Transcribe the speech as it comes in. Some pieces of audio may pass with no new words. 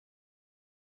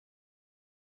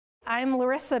I'm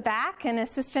Larissa Back, an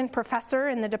assistant professor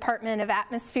in the Department of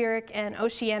Atmospheric and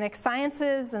Oceanic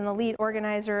Sciences and the lead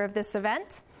organizer of this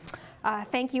event.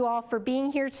 Thank you all for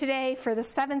being here today for the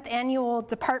 7th annual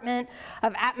Department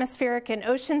of Atmospheric and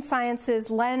Ocean Sciences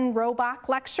Len Robock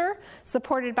lecture,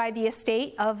 supported by the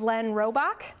estate of Len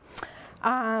Robock.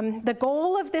 The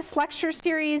goal of this lecture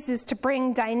series is to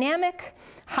bring dynamic,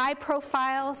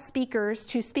 high-profile speakers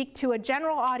to speak to a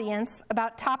general audience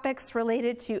about topics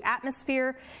related to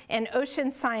atmosphere and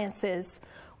ocean sciences.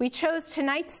 We chose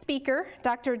tonight's speaker,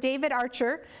 Dr. David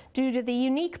Archer, due to the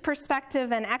unique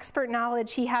perspective and expert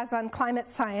knowledge he has on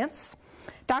climate science.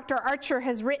 Dr. Archer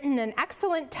has written an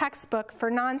excellent textbook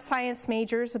for non-science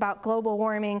majors about global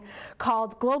warming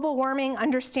called Global Warming: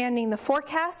 Understanding the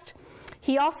Forecast.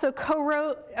 He also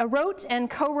wrote and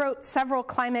co-wrote several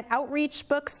climate outreach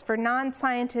books for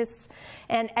non-scientists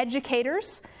and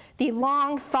educators. The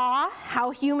Long Thaw: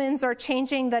 How Humans Are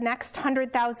Changing the Next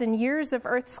 100,000 Years of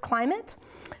Earth's Climate.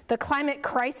 The Climate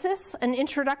Crisis: An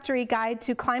Introductory Guide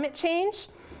to Climate Change.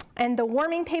 And The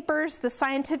Warming Papers: The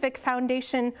Scientific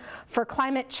Foundation for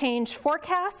Climate Change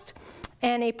Forecast.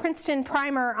 And a Princeton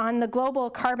primer on the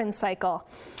global carbon cycle.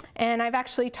 And I've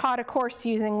actually taught a course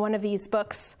using one of these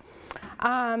books.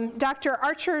 Dr.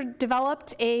 Archer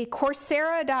developed a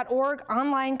Coursera.org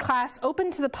online class open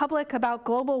to the public about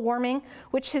global warming,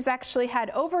 which has actually had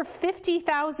over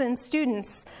 50,000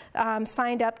 students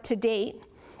signed up to date.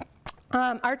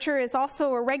 Archer is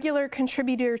also a regular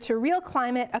contributor to Real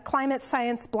Climate, a climate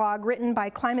science blog written by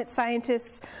climate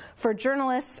scientists for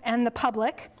journalists and the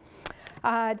public.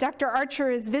 Dr.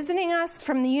 Archer is visiting us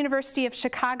from the University of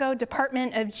Chicago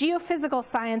Department of Geophysical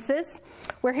Sciences,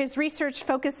 where his research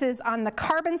focuses on the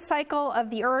carbon cycle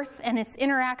of the Earth and its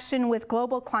interaction with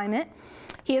global climate.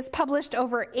 He has published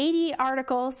over 80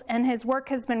 articles, and his work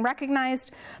has been recognized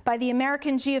by the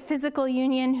American Geophysical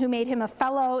Union, who made him a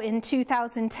fellow in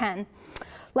 2010.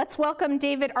 Let's welcome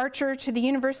David Archer to the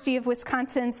University of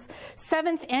Wisconsin's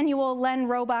 7th annual Len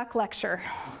Robock lecture.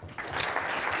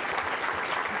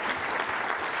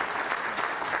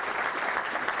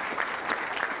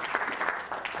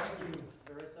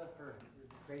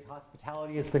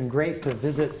 Hospitality. It's been great to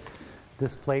visit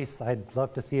this place. I'd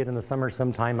love to see it in the summer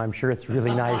sometime. I'm sure it's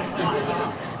really nice.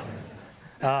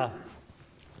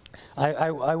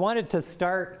 I wanted to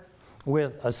start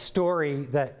with a story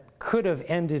that could have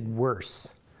ended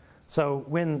worse. So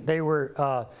when they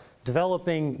were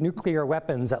developing nuclear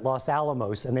weapons at Los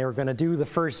Alamos and they were going to do the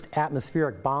first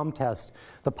atmospheric bomb test,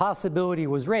 the possibility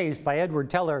was raised by Edward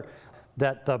Teller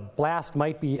that the blast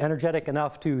might be energetic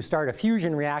enough to start a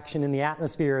fusion reaction in the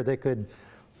atmosphere that could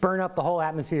burn up the whole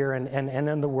atmosphere and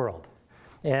end the world.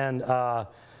 And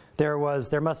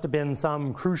there must have been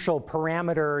some crucial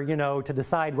parameter, you know, to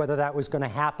decide whether that was going to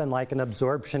happen, like an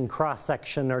absorption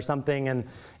cross-section or something,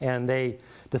 and they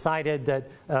decided that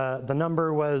the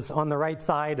number was on the right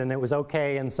side and it was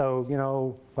okay, and so, you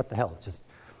know, what the hell, just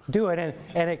do it.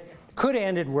 And it could have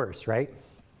ended worse, right?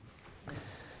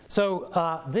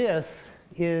 So this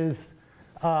is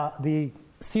the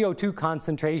CO2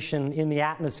 concentration in the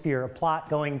atmosphere, a plot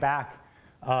going back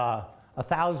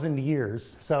 1,000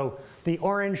 years. So the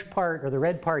orange part, or the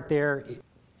red part there,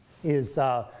 is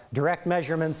direct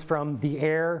measurements from the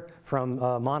air from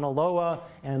Mauna Loa,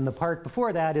 and the part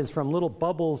before that is from little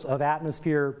bubbles of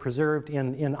atmosphere preserved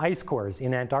in ice cores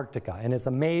in Antarctica. And it's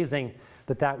amazing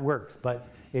that that works, but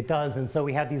it does. And so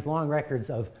we have these long records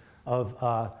of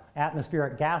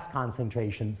atmospheric gas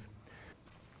concentrations.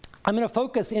 I'm going to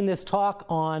focus in this talk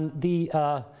on the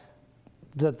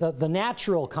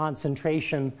natural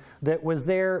concentration that was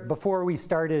there before we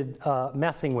started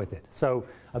messing with it. So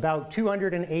about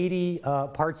 280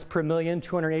 parts per million,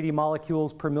 280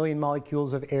 molecules per million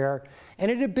molecules of air. And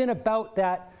it had been about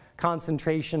that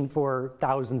concentration for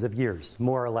thousands of years,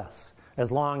 more or less,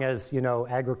 as long as, you know,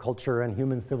 agriculture and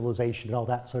human civilization and all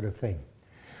that sort of thing.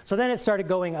 So then it started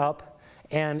going up.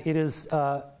 And it is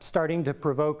starting to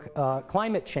provoke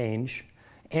climate change.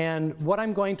 And what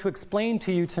I'm going to explain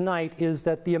to you tonight is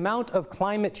that the amount of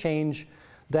climate change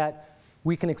that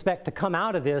we can expect to come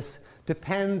out of this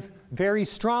depends very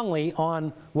strongly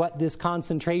on what this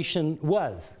concentration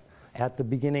was at the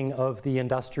beginning of the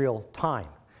industrial time.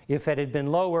 If it had been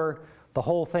lower, the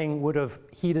whole thing would have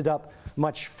heated up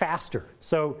much faster.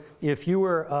 So if you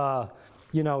were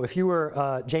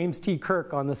James T.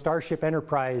 Kirk on the Starship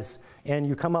Enterprise, and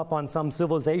you come up on some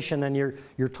civilization and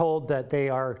you're told that they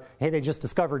just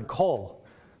discovered coal,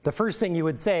 the first thing you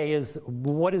would say is,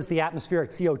 what is the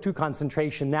atmospheric CO2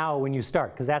 concentration now when you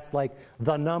start? Because that's like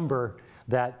the number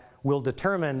that will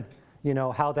determine, you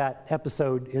know, how that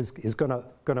episode is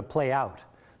gonna play out.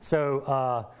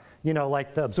 So you know,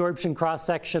 like the absorption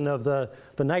cross-section of the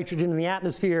nitrogen in the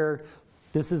atmosphere.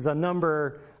 This is a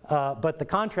number, but the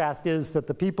contrast is that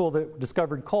the people that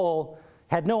discovered coal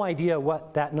had no idea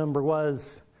what that number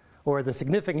was or the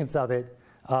significance of it.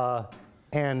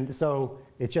 And so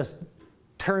it just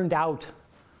turned out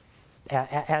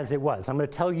as it was. I'm going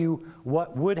to tell you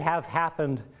what would have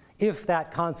happened if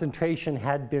that concentration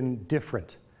had been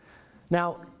different.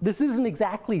 Now, this isn't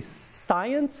exactly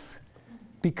science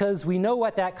because we know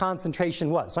what that concentration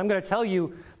was. So I'm going to tell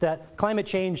you that climate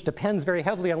change depends very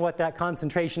heavily on what that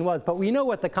concentration was, but we know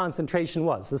what the concentration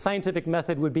was. The scientific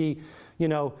method would be, you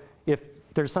know, if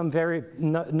there's some very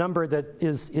number that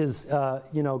is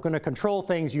you know, going to control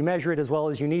things, you measure it as well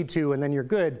as you need to, and then you're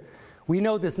good. We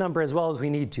know this number as well as we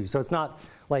need to. So it's not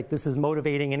like this is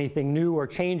motivating anything new or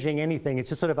changing anything. It's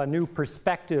just sort of a new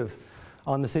perspective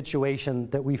on the situation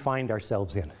that we find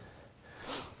ourselves in.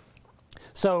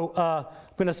 So I'm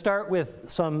going to start with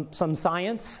some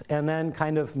science and then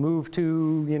kind of move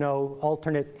to, you know,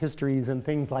 alternate histories and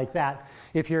things like that.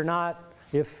 If you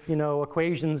know,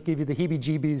 equations give you the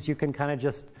heebie-jeebies, you can kind of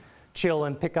just chill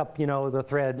and pick up, you know, the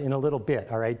thread in a little bit,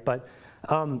 all right? But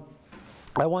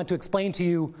I want to explain to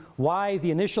you why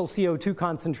the initial CO2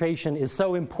 concentration is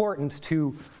so important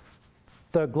to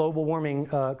the global warming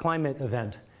climate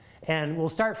event. And we'll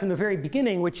start from the very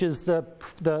beginning, which is the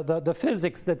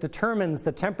physics that determines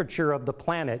the temperature of the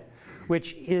planet,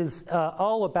 which is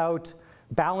all about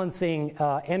balancing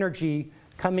energy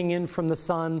coming in from the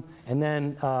sun and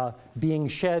then being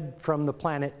shed from the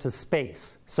planet to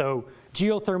space. So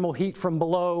geothermal heat from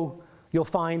below, you'll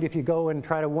find if you go and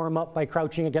try to warm up by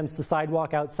crouching against the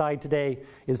sidewalk outside today,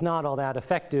 is not all that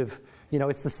effective. You know,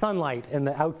 it's the sunlight and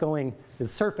the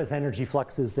surface energy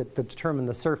fluxes that determine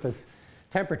the surface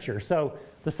temperature. So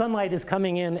the sunlight is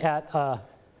coming in at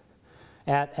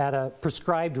a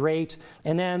prescribed rate,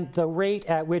 and then the rate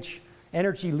at which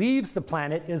energy leaves the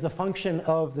planet is a function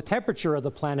of the temperature of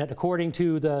the planet according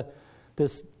to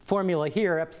this formula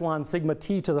here, epsilon sigma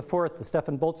t to the fourth, the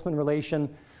Stefan-Boltzmann relation,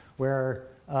 where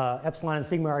epsilon and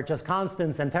sigma are just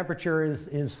constants and temperature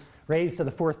is raised to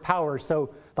the fourth power.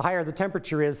 So the higher the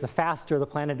temperature is, the faster the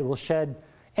planet will shed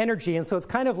energy. And so it's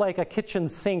kind of like a kitchen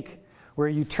sink where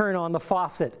you turn on the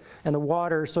faucet and the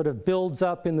water sort of builds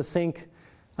up in the sink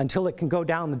until it can go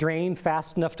down the drain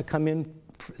fast enough to come in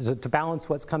to balance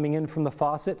what's coming in from the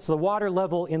faucet. So the water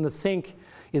level in the sink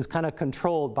is kind of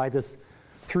controlled by this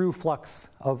through flux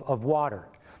of water.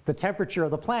 The temperature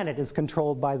of the planet is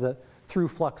controlled by the through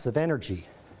flux of energy.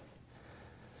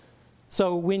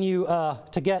 So when you,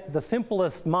 to get the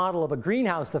simplest model of a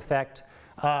greenhouse effect,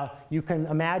 you can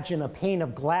imagine a pane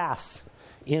of glass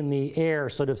in the air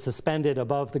sort of suspended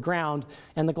above the ground,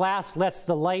 and the glass lets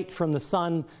the light from the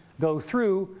sun go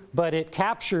through, but it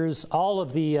captures all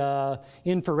of the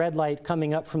infrared light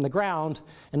coming up from the ground,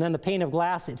 and then the pane of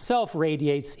glass itself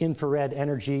radiates infrared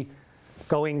energy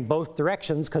going both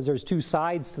directions because there's two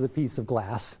sides to the piece of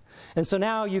glass. And so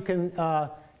now you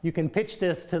can pitch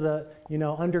this to the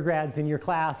undergrads in your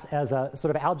class as a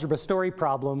sort of algebra story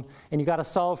problem, and you got to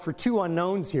solve for two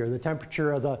unknowns here, the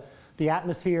temperature of the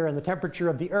atmosphere and the temperature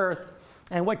of the Earth.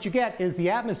 And what you get is the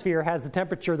atmosphere has the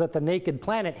temperature that the naked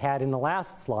planet had in the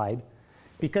last slide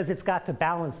because it's got to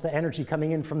balance the energy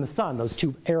coming in from the sun. Those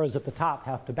two arrows at the top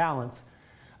have to balance.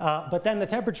 But then the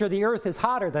temperature of the Earth is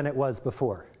hotter than it was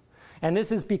before. And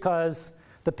this is because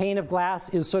the pane of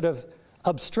glass is sort of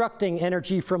obstructing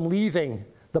energy from leaving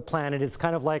the planet. It's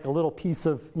kind of like a little piece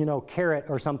of carrot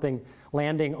or something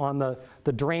landing on the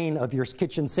drain of your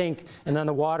kitchen sink, and then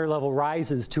the water level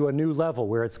rises to a new level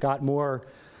where it's got more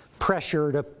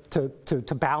pressure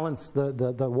to balance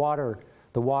the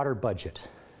water budget.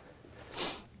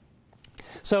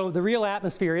 So the real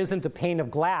atmosphere isn't a pane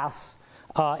of glass,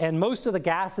 and most of the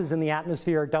gases in the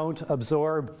atmosphere don't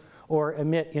absorb or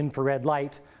emit infrared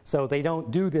light, so they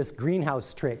don't do this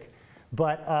greenhouse trick.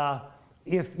 But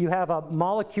if you have a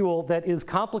molecule that is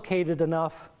complicated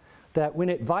enough that when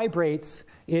it vibrates,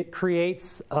 it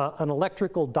creates an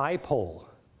electrical dipole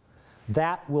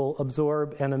that will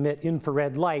absorb and emit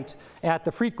infrared light at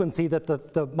the frequency that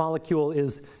the molecule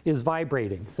is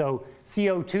vibrating. So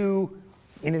CO2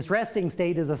 in its resting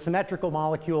state is a symmetrical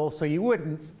molecule, so it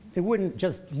wouldn't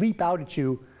just leap out at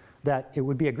you that it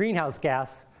would be a greenhouse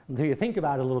gas until you think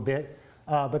about it a little bit.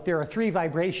 But there are three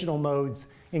vibrational modes,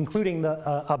 including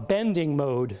a bending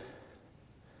mode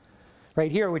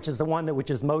right here, which is the one which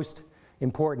is most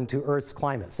important to Earth's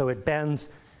climate. So it bends,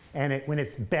 and when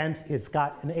it's bent, it's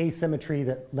got an asymmetry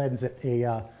that lends it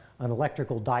an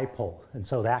electrical dipole. And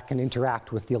so that can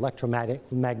interact with the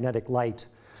electromagnetic light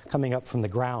coming up from the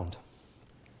ground.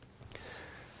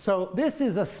 So this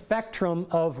is a spectrum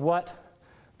of what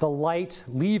the light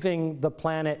leaving the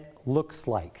planet looks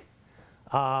like.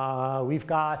 We've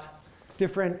got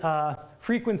different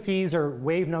frequencies or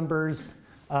wave numbers,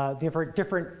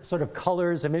 different sort of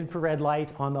colors of infrared light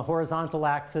on the horizontal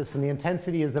axis, and the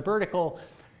intensity is the vertical.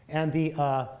 And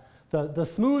the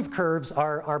smooth curves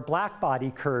are black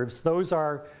body curves. Those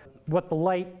are what the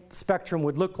light spectrum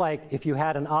would look like if you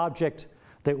had an object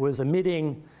that was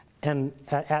emitting and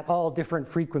at all different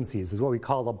frequencies, is what we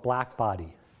call a black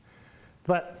body.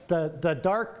 But the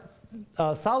dark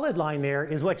solid line there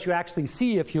is what you actually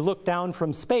see if you look down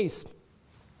from space.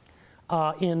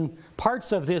 In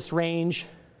parts of this range,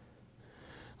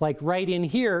 like right in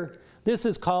here, this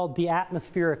is called the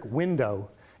atmospheric window.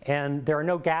 And there are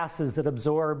no gases that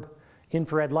absorb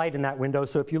infrared light in that window.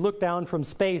 So if you look down from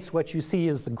space, what you see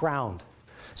is the ground.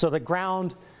 So the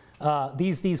ground,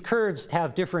 these curves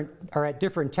are at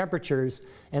different temperatures,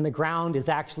 and the ground is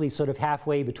actually sort of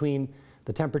halfway between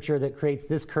the temperature that creates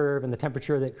this curve and the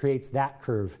temperature that creates that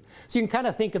curve. So you can kind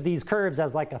of think of these curves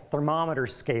as like a thermometer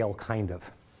scale, kind of.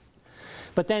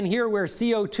 But then here where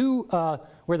CO2,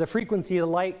 where the frequency of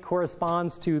the light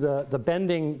corresponds to the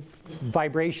bending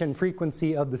vibration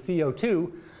frequency of the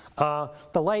CO2,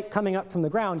 the light coming up from the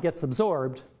ground gets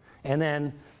absorbed, and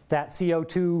then that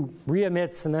CO2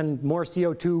 re-emits, and then more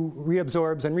CO2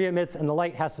 reabsorbs and re-emits, and the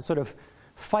light has to sort of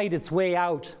fight its way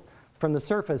out from the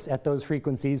surface at those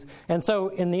frequencies. And so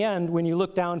in the end, when you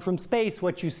look down from space,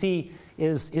 what you see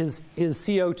is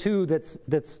CO2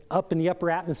 that's up in the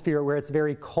upper atmosphere where it's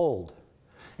very cold.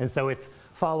 And so it's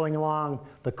following along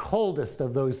the coldest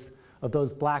of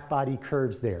those black body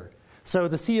curves there. So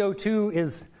the CO2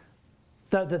 is,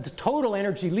 the total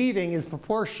energy leaving is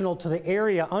proportional to the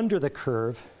area under the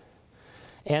curve.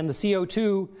 And the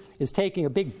CO2 is taking a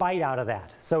big bite out of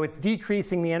that. So it's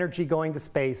decreasing the energy going to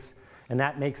space, and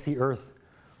that makes the Earth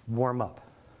warm up.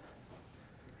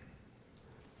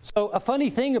 So a funny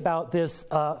thing about this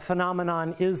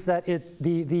phenomenon is that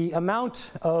the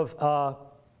amount of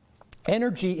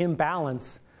energy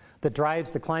imbalance that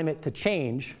drives the climate to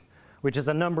change, which is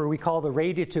a number we call the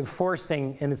radiative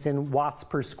forcing, and it's in watts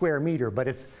per square meter, but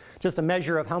it's just a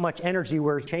measure of how much energy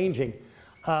we're changing.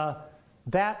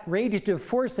 That radiative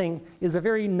forcing is a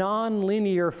very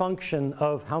nonlinear function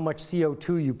of how much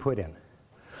CO2 you put in.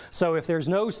 So if there's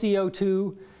no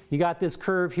CO2, you got this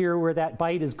curve here where that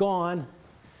bite is gone.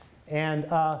 And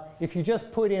if you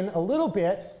just put in a little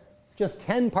bit, just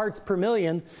 10 parts per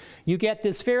million, you get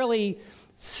this fairly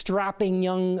strapping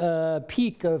young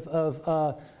peak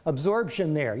of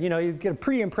absorption there. You know, you get a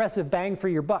pretty impressive bang for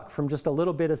your buck from just a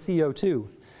little bit of CO2.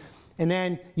 And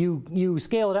then you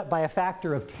scale it up by a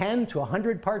factor of 10 to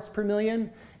 100 parts per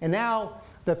million. And now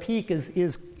the peak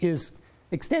is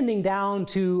extending down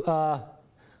to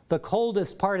the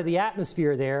coldest part of the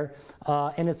atmosphere there.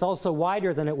 And it's also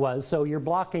wider than it was. So you're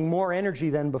blocking more energy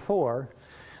than before.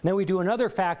 And then we do another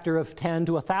factor of 10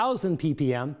 to 1,000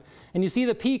 ppm. And you see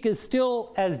the peak is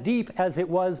still as deep as it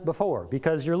was before,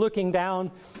 because you're looking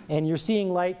down and you're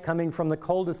seeing light coming from the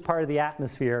coldest part of the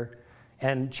atmosphere.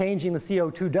 And changing the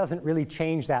CO2 doesn't really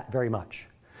change that very much.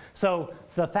 So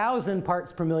the 1,000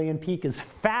 parts per million peak is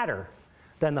fatter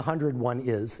than the 100 one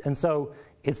is. And so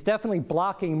it's definitely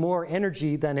blocking more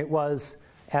energy than it was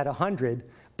at 100.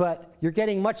 But you're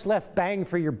getting much less bang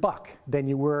for your buck than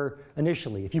you were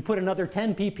initially. If you put another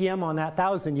 10 ppm on that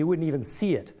 1,000, you wouldn't even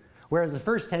see it. Whereas the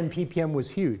first 10 ppm was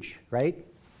huge, right?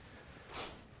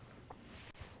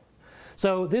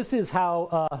 So this is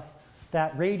how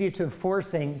that radiative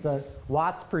forcing, the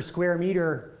watts per square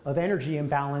meter of energy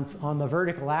imbalance on the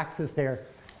vertical axis there,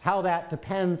 how that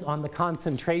depends on the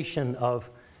concentration of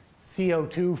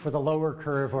CO2 for the lower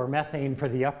curve or methane for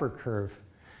the upper curve.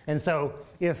 And so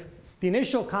if the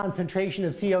initial concentration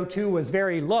of CO2 was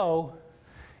very low,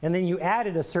 and then you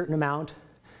added a certain amount,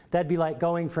 that'd be like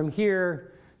going from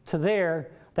here to there.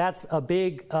 That's a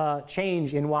big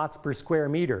change in watts per square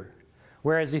meter.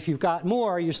 Whereas if you've got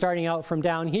more, you're starting out from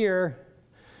down here,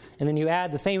 and then you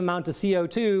add the same amount of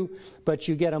CO2, but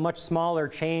you get a much smaller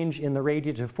change in the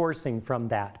radiative forcing from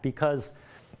that, because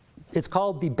it's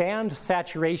called the band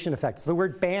saturation effect. So the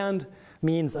word band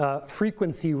means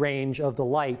frequency range of the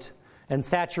light, and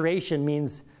saturation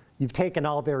means you've taken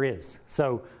all there is.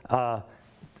 So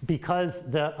because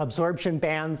the absorption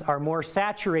bands are more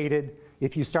saturated,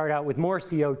 if you start out with more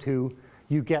CO2,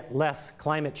 you get less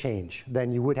climate change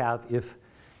than you would have if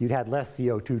you'd had less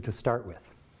CO2 to start with.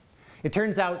 It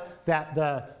turns out that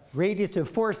the radiative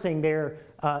forcing there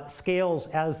scales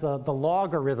as the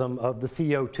logarithm of the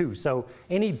CO2. So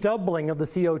any doubling of the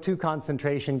CO2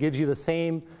 concentration gives you the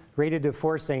same radiative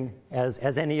forcing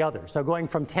as any other. So going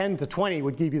from 10 to 20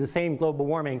 would give you the same global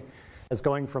warming as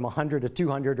going from 100 to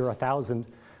 200 or 1,000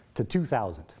 to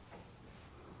 2,000.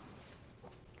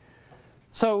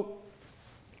 So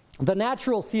the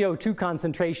natural CO2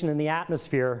 concentration in the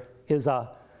atmosphere is a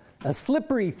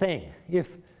slippery thing.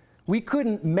 If we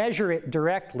couldn't measure it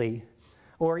directly,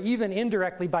 or even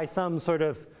indirectly by some sort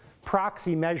of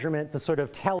proxy measurement to sort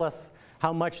of tell us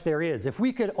how much there is, if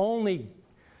we could only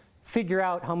figure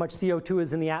out how much CO2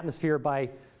 is in the atmosphere by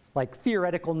like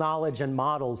theoretical knowledge and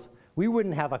models, we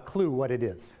wouldn't have a clue what it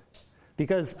is.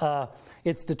 Because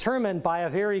it's determined by a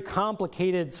very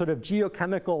complicated sort of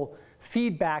geochemical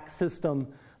feedback system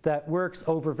that works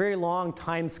over very long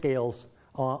time scales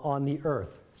on the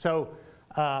Earth. So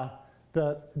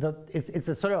it's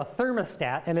a sort of a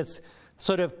thermostat, and it's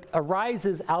sort of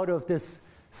arises out of this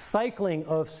cycling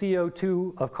of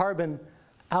CO2, of carbon,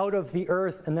 out of the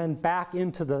Earth and then back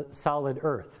into the solid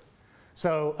Earth.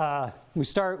 So we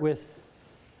start with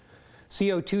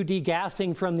CO2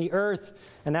 degassing from the Earth,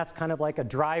 and that's kind of like a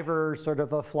driver sort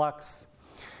of a flux.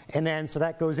 And then so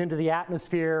that goes into the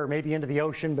atmosphere, or maybe into the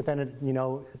ocean, but then it, you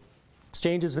know,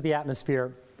 exchanges with the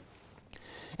atmosphere.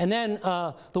 And then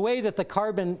the way that the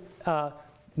carbon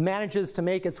manages to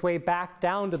make its way back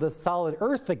down to the solid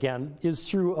Earth again is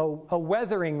through a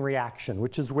weathering reaction,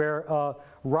 which is where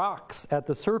rocks at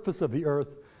the surface of the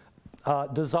Earth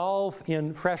dissolve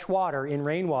in fresh water, in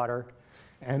rainwater,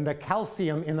 and the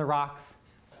calcium in the rocks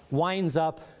winds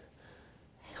up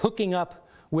hooking up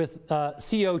with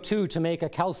CO2 to make a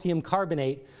calcium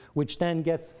carbonate, which then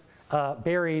gets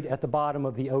buried at the bottom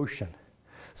of the ocean.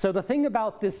 So the thing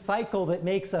about this cycle that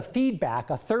makes a feedback,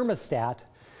 a thermostat,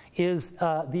 is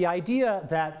the idea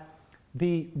that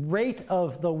the rate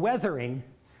of the weathering,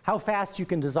 how fast you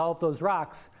can dissolve those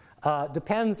rocks,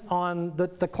 depends on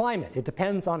the climate. It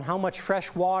depends on how much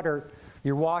fresh water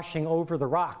you're washing over the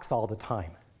rocks all the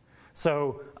time.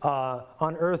 So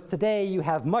on Earth today, you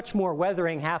have much more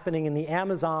weathering happening in the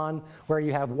Amazon, where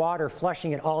you have water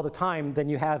flushing it all the time, than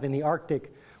you have in the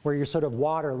Arctic, where you're sort of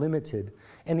water limited.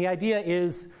 And the idea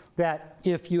is that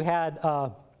if you had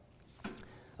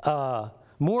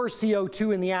more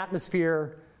CO2 in the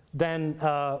atmosphere than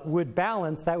would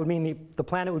balance, that would mean the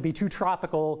planet would be too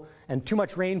tropical and too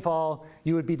much rainfall.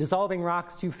 You would be dissolving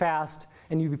rocks too fast,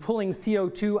 and you'd be pulling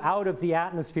CO2 out of the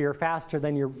atmosphere faster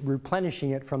than you're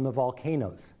replenishing it from the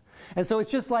volcanoes. And so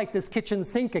it's just like this kitchen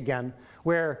sink again,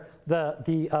 where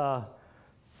the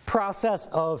process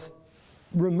of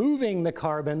removing the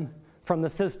carbon from the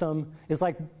system is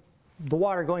like the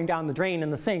water going down the drain in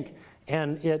the sink.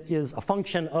 And it is a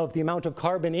function of the amount of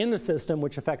carbon in the system,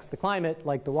 which affects the climate,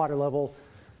 like the water level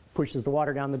pushes the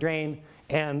water down the drain.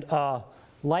 And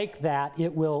like that,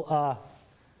 it will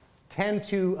tend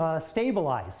to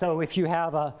stabilize. So if you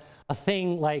have a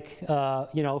thing like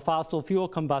you know, fossil fuel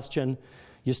combustion,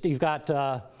 you've got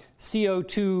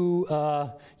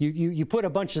CO2, you put a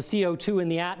bunch of CO2 in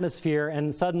the atmosphere,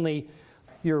 and suddenly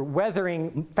you're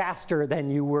weathering faster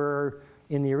than you were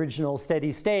in the original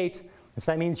steady state.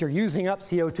 So that means you're using up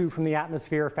CO2 from the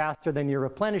atmosphere faster than you're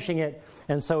replenishing it,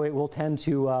 and so it will tend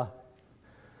to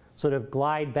sort of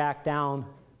glide back down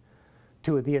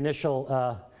to the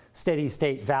initial steady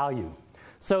state value.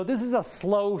 So this is a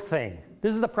slow thing.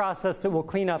 This is the process that will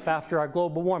clean up after our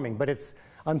global warming, but it's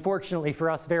unfortunately for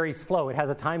us very slow. It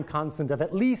has a time constant of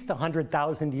at least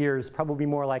 100,000 years, probably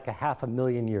more like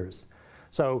 500,000 years.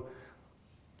 So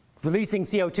releasing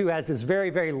CO2 has this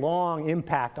very, very long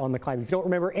impact on the climate. If you don't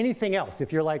remember anything else,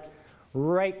 if you're like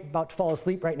right about to fall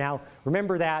asleep right now,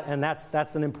 remember that, and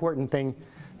that's an important thing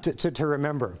to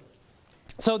remember.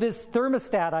 So this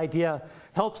thermostat idea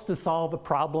helps to solve a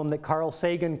problem that Carl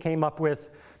Sagan came up with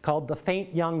called the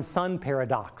faint young sun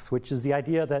paradox, which is the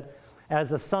idea that as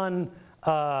the sun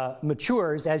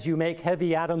matures, as you make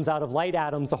heavy atoms out of light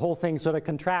atoms, the whole thing sort of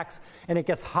contracts and it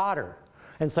gets hotter.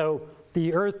 And so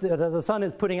the sun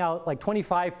is putting out like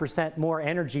 25% more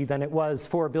energy than it was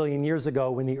 4 billion years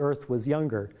ago when the Earth was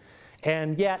younger.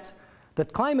 And yet, the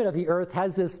climate of the Earth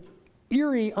has this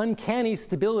eerie, uncanny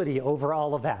stability over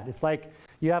all of that. It's like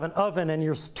you have an oven and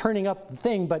you're turning up the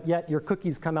thing, but yet your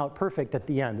cookies come out perfect at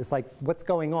the end. It's like, what's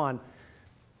going on?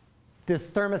 This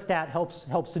thermostat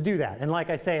helps to do that. And like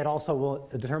I say, it also will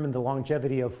determine the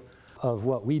longevity of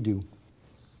what we do.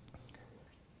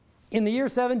 In the year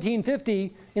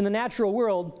 1750, in the natural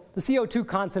world, the CO2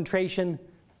 concentration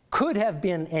could have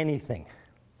been anything.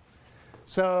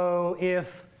 So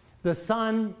if the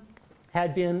sun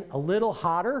had been a little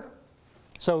hotter,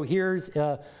 so here's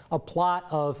a plot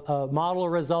of a model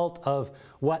result of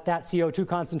what that CO2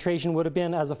 concentration would have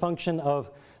been as a function of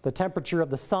the temperature of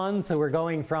the sun. So we're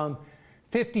going from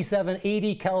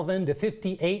 5780 Kelvin to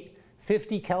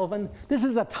 5850 Kelvin. This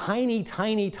is a tiny,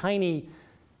 tiny, tiny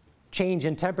change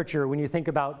in temperature when you think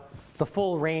about the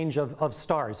full range of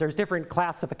stars. There's different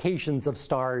classifications of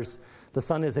stars. The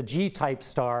sun is a G-type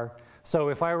star. So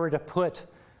if I were to put,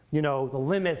 the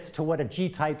limits to what a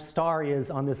G-type star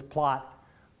is on this plot,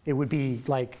 it would be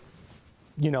like,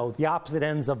 the opposite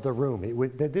ends of the room.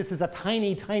 This is a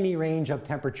tiny, tiny range of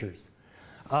temperatures.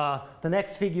 The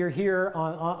next figure here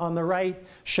on the right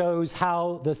shows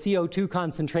how the CO2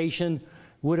 concentration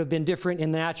would have been different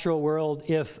in the natural world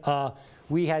if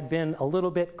we had been a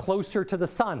little bit closer to the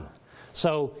sun.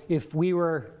 So if we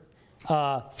were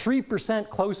 3%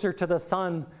 closer to the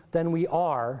sun than we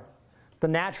are, the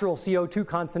natural CO2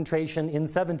 concentration in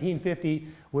 1750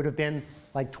 would have been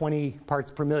like 20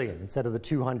 parts per million instead of the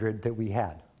 200 that we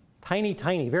had. Tiny,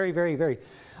 tiny, very, very, very.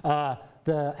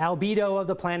 The albedo of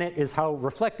the planet is how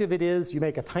reflective it is. You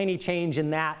make a tiny change in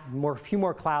that, few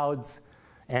more clouds,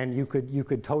 and you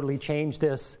could totally change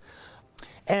this.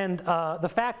 And the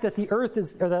fact that the Earth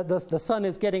is, or the sun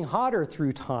is getting hotter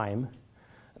through time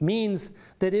means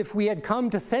that if we had come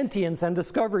to sentience and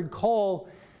discovered coal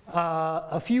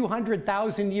a few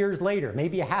 100,000 years later,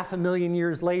 maybe 500,000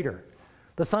 years later,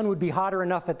 the sun would be hotter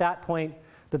enough at that point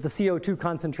that the CO2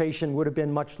 concentration would have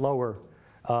been much lower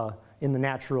in the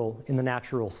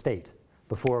natural state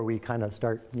before we kind of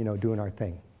start, doing our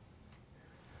thing.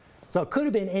 So it could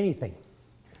have been anything.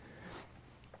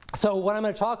 So what I'm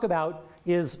going to talk about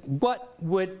is what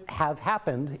would have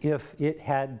happened if it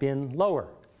had been lower.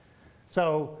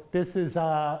 So this is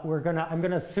I'm going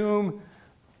to assume,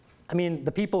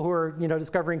 the people who are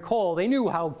discovering coal, they knew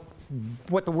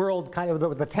what the world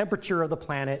the temperature of the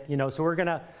planet, so we're going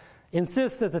to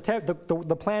insist that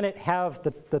the planet have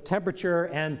the temperature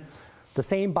and the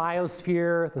same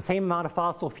biosphere, the same amount of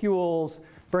fossil fuels,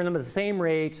 burn them at the same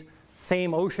rate,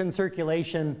 same ocean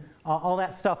circulation, all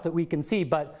that stuff that we can see.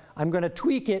 But I'm going to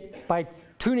tweak it by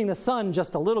tuning the sun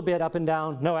just a little bit up and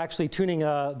down. No, actually tuning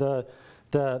the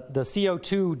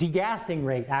CO2 degassing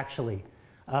rate, actually,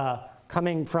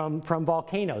 coming from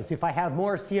volcanoes. If I have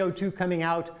more CO2 coming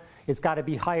out, it's got to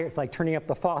be higher. It's like turning up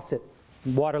the faucet.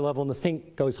 Water level in the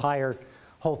sink goes higher,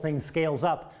 whole thing scales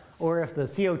up. Or if the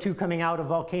CO2 coming out of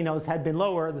volcanoes had been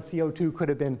lower, the CO2 could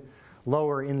have been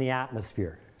lower in the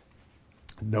atmosphere.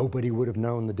 Nobody would have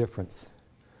known the difference.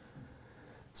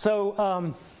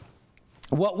 So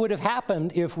what would have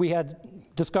happened if we had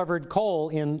discovered coal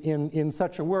in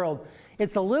such a world?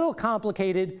 It's a little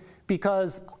complicated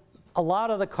because a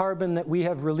lot of the carbon that we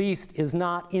have released is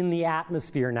not in the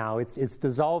atmosphere now. It's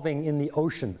dissolving in the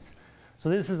oceans. So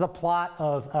this is a plot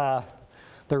of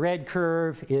the red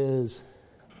curve is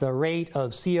the rate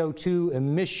of CO2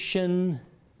 emission.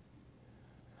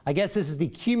 I guess this is the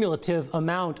cumulative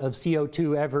amount of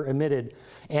CO2 ever emitted.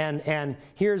 And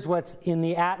here's what's in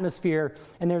the atmosphere.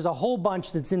 And there's a whole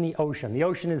bunch that's in the ocean. The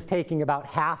ocean is taking about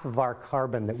half of our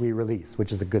carbon that we release,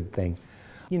 which is a good thing.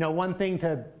 One thing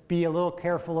to be a little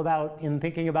careful about in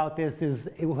thinking about this is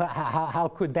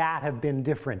how could that have been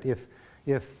different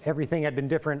if everything had been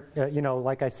different,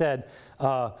 like I said,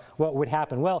 what would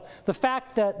happen? Well, the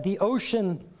fact that the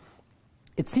ocean,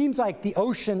 it seems like the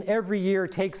ocean every year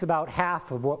takes about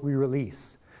half of what we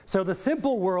release. So the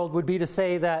simple world would be to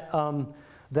say that,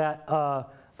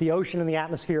 the ocean and the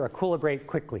atmosphere equilibrate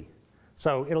quickly.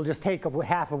 So it'll just take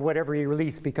half of whatever you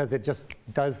release because it just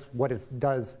does what it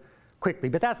does quickly.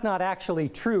 But that's not actually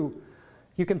true.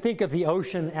 You can think of the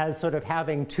ocean as sort of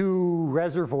having two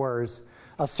reservoirs.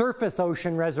 A surface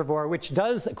ocean reservoir, which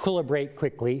does equilibrate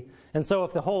quickly. And so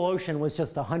if the whole ocean was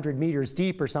just 100 meters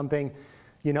deep or something,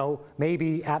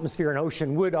 maybe atmosphere and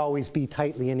ocean would always be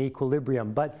tightly in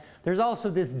equilibrium. But there's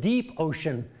also this deep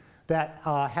ocean that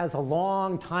has a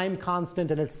long time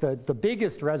constant, and it's the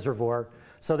biggest reservoir.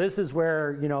 So this is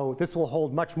where, this will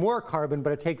hold much more carbon,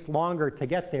 but it takes longer to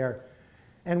get there.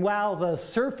 And while the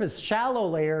surface shallow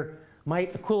layer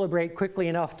might equilibrate quickly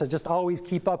enough to just always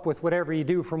keep up with whatever you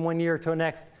do from one year to the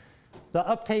next, the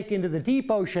uptake into the deep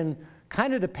ocean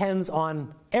kind of depends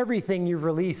on everything you've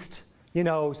released,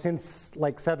 since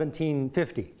like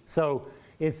 1750. So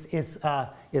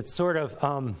it's sort of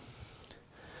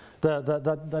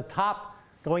the top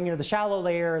going into the shallow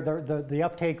layer, the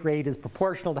uptake rate is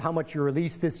proportional to how much you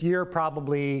release this year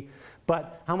probably,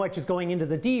 but how much is going into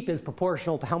the deep is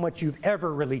proportional to how much you've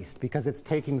ever released because it's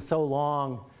taking so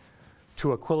long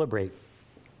to equilibrate.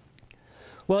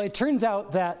 Well, it turns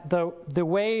out that the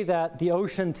way that the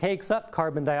ocean takes up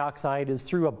carbon dioxide is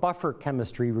through a buffer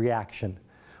chemistry reaction,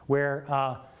 where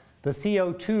the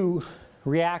CO2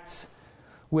 reacts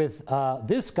with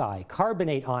this guy,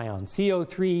 carbonate ion,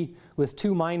 CO3 with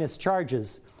 2-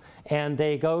 charges, and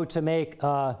they go to make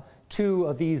 2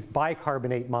 of these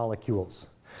bicarbonate molecules,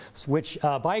 which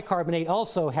bicarbonate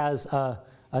also has a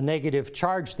negative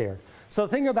charge there. So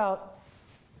the thing about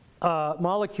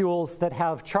molecules that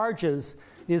have charges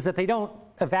is that they don't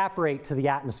evaporate to the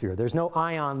atmosphere. There's no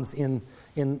ions in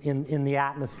the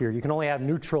atmosphere. You can only have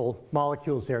neutral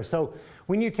molecules there. So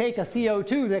when you take a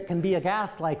CO2 that can be a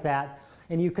gas like that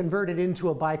and you convert it into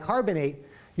a bicarbonate,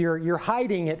 you're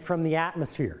hiding it from the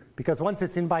atmosphere, because once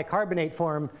it's in bicarbonate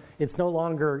form, it's no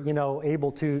longer, you know,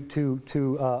 able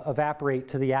to evaporate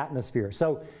to the atmosphere.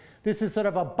 So this is sort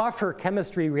of a buffer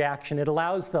chemistry reaction. It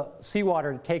allows the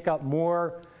seawater to take up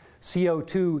more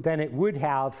CO2 than it would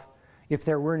have if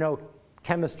there were no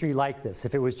chemistry like this.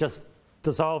 If it was just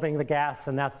dissolving the gas,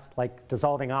 and that's like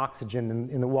dissolving oxygen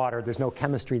in the water, there's no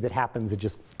chemistry that happens. It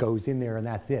just goes in there and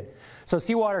that's it. So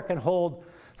seawater can hold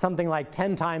something like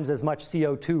 10 times as much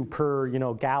CO2 per, you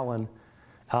know, gallon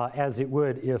as it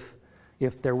would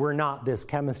if there were not this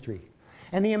chemistry.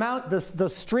 And the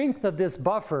strength of this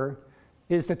buffer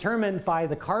is determined by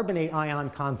the carbonate ion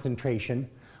concentration,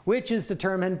 which is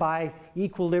determined by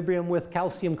equilibrium with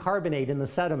calcium carbonate in the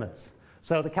sediments.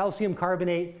 So the calcium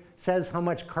carbonate says how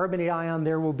much carbonate ion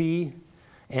there will be.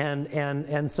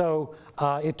 And so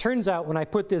it turns out when I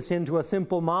put this into a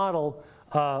simple model,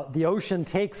 the ocean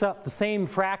takes up the same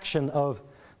fraction of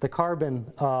the carbon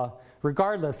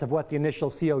regardless of what the initial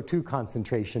CO2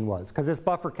 concentration was, because this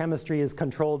buffer chemistry is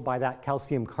controlled by that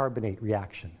calcium carbonate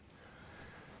reaction.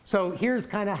 So here's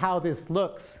kind of how this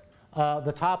looks.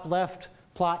 The top left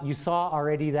plot you saw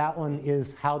already, that one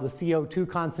is how the CO2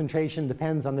 concentration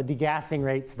depends on the degassing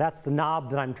rates. That's the knob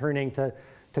that I'm turning to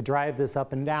drive this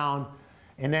up and down.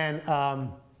 And then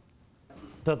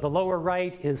the lower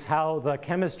right is how the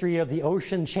chemistry of the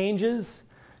ocean changes,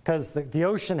 because the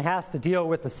ocean has to deal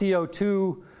with the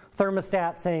CO2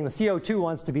 thermostat saying the CO2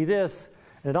 wants to be this,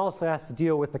 and it also has to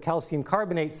deal with the calcium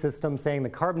carbonate system saying the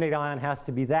carbonate ion has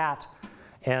to be that.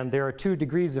 And there are 2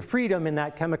 degrees of freedom in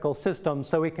that chemical system,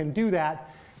 so we can do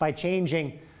that by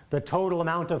changing the total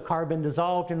amount of carbon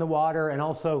dissolved in the water, and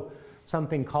also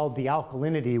something called the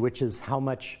alkalinity, which is how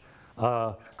much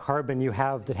carbon you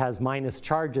have that has minus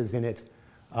charges in it.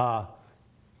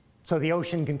 So the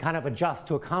ocean can kind of adjust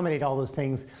to accommodate all those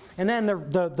things. And then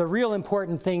the real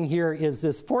important thing here is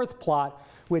this fourth plot,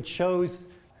 which shows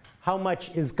how much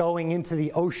is going into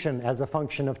the ocean as a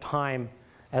function of time,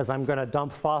 as I'm going to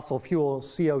dump fossil fuel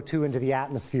CO2 into the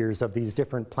atmospheres of these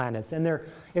different planets. And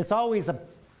it's always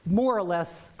more or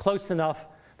less close enough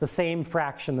the same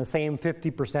fraction, the same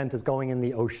 50% is going in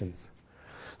the oceans.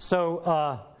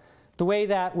 So the way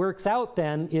that works out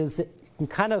then is that you can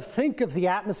kind of think of the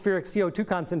atmospheric CO2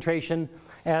 concentration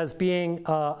as being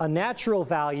a natural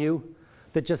value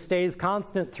that just stays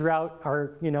constant throughout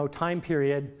our, you know, time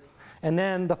period. And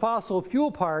then the fossil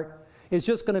fuel part is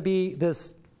just going to be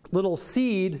this little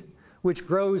seed which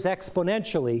grows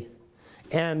exponentially.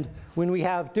 And when we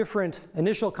have different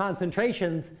initial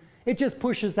concentrations, it just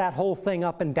pushes that whole thing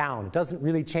up and down. It doesn't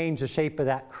really change the shape of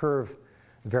that curve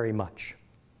very much.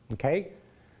 Okay?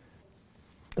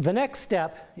 The next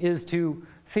step is to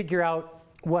figure out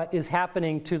what is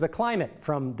happening to the climate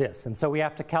from this. And so we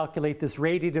have to calculate this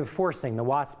radiative forcing, the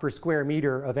watts per square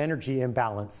meter of energy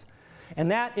imbalance.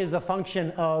 And that is a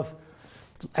function of,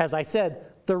 as I said,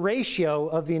 the ratio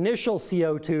of the initial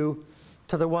CO2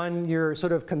 to the one you're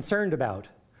sort of concerned about.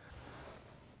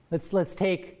 Let's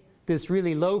take this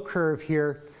really low curve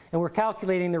here, and we're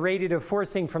calculating the radiative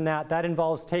forcing from that. That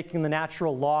involves taking the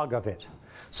natural log of it.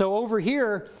 So over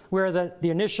here, where the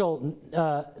initial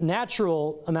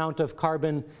natural amount of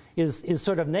carbon is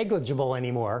sort of negligible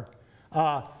anymore,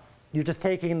 you're just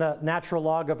taking the natural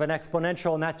log of an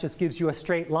exponential, and that just gives you a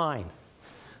straight line.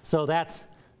 So that's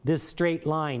this straight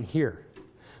line here.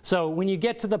 So when you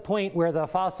get to the point where the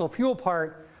fossil fuel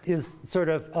part is sort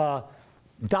of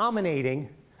dominating,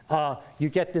 you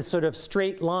get this sort of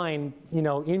straight line, you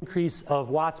know, increase of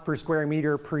watts per square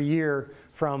meter per year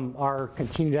from our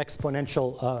continued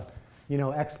exponential, you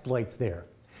know, exploits there.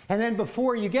 And then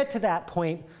before you get to that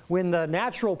point, when the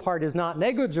natural part is not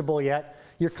negligible yet,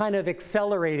 you're kind of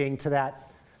accelerating to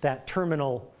that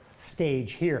terminal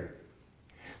stage here.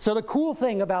 So the cool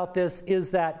thing about this is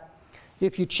that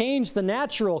if you change the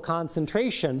natural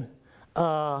concentration,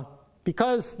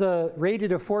 because the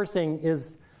radiative forcing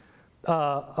is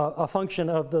a function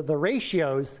of the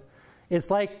ratios, it's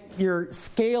like you're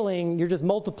scaling, you're just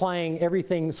multiplying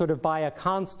everything sort of by a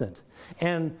constant.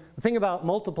 And the thing about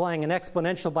multiplying an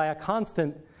exponential by a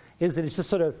constant is that it's just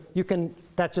sort of,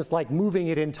 that's just like moving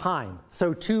it in time.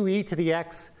 So 2e to the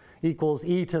x equals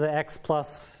e to the x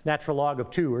plus natural log of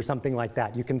 2 or something like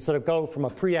that. You can sort of go from a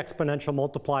pre-exponential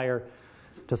multiplier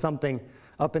to something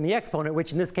up in the exponent,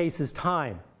 which in this case is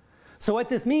time. So what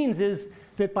this means is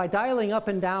that by dialing up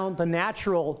and down the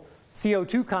natural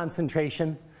CO2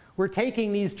 concentration, we're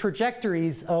taking these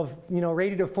trajectories of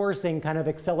radiative forcing, kind of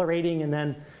accelerating and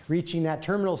then reaching that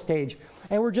terminal stage,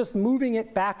 and we're just moving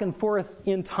it back and forth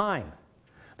in time.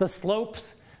 The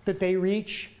slopes that they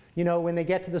reach, when they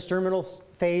get to this terminal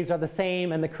phase are the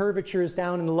same, and the curvatures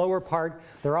down in the lower part,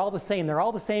 they're all the same. They're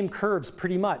all the same curves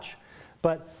pretty much,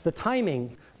 but the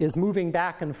timing is moving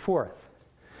back and forth.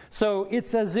 So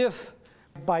it's as if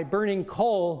by burning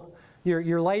coal,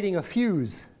 you're lighting a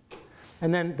fuse,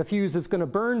 and then the fuse is going to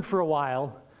burn for a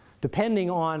while, depending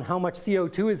on how much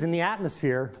CO2 is in the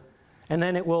atmosphere, and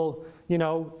then it will,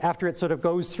 after it sort of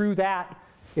goes through that,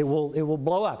 it will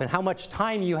blow up. And how much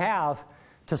time you have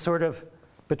to sort of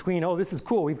between, oh, this is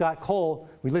cool, we've got coal,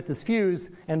 we lit this fuse,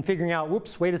 and figuring out,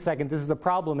 whoops, wait a second, this is a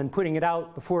problem, and putting it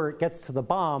out before it gets to the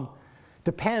bomb,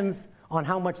 depends on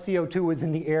how much CO2 is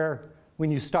in the air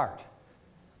when you start.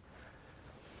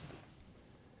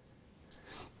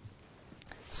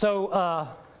 So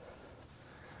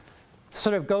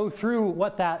sort of go through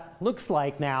what that looks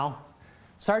like now,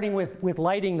 starting with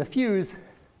lighting the fuse.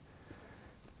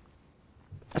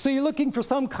 So you're looking for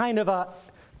some kind of a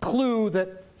clue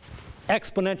that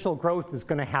exponential growth is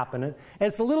going to happen. And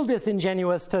it's a little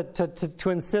disingenuous to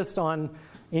insist on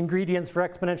ingredients for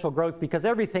exponential growth, because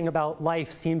everything about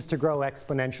life seems to grow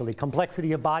exponentially.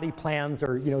 Complexity of body plans,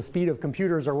 or speed of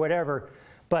computers, or whatever.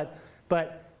 But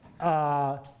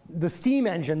the steam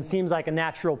engine seems like a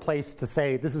natural place to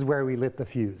say this is where we lit the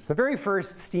fuse. The very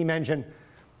first steam engine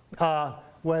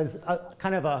was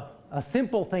kind of a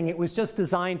simple thing. It was just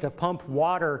designed to pump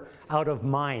water out of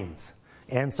mines.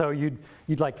 And so you'd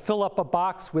like fill up a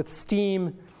box with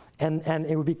steam, and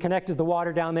it would be connected to the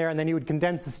water down there, and then you would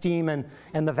condense the steam,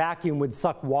 and the vacuum would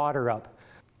suck water up.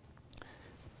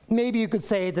 Maybe you could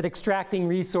say that extracting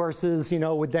resources,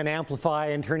 would then amplify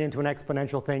and turn into an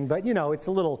exponential thing. But it's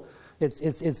a little, it's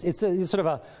sort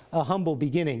of a humble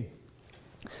beginning.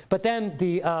 But then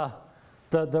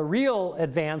the real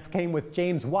advance came with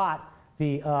James Watt,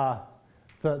 the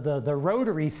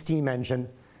rotary steam engine.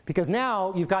 Because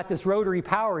now you've got this rotary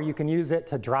power. You can use it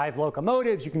to drive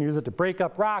locomotives. You can use it to break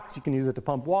up rocks. You can use it to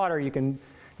pump water. You can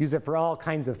use it for all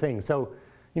kinds of things. So,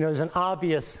 there's an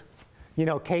obvious,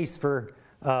 case for,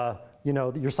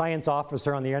 your science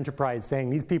officer on the Enterprise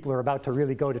saying these people are about to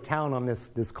really go to town on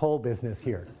this coal business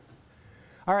here.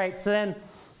 All right, so then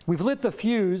we've lit the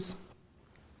fuse,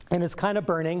 and it's kind of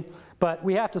burning, but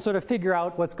we have to sort of figure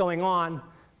out what's going on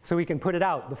so we can put it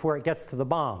out before it gets to the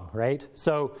bomb, right?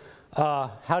 So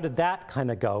how did that kind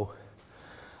of go?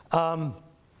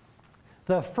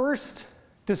 The first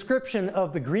description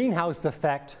of the greenhouse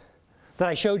effect that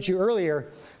I showed you earlier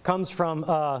comes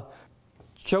from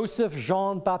Joseph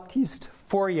Jean-Baptiste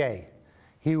Fourier,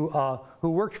 who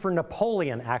worked for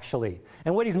Napoleon, actually.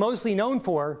 And what he's mostly known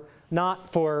for,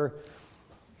 not for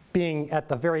being at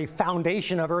the very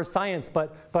foundation of Earth science,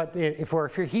 but for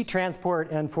heat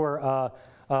transport and for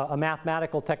a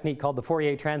mathematical technique called the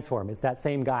Fourier transform. It's that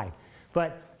same guy.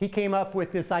 But he came up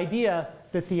with this idea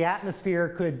that the atmosphere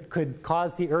could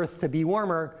cause the Earth to be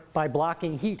warmer by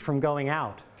blocking heat from going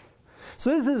out.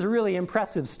 So this is a really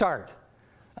impressive start.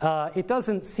 It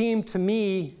doesn't seem to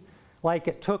me like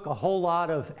it took a whole lot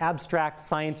of abstract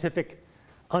scientific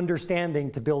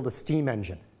understanding to build a steam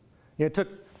engine. It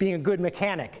took being a good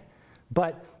mechanic.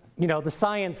 But the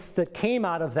science that came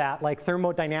out of that, like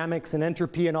thermodynamics and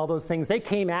entropy and all those things, they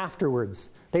came afterwards.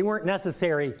 They weren't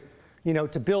necessary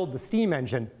to build the steam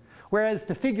engine. Whereas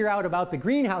to figure out about the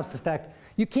greenhouse effect,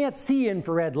 you can't see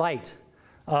infrared light.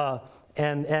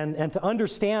 And to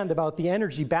understand about the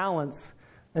energy balance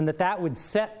and that would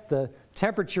set the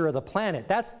temperature of the planet,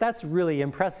 that's really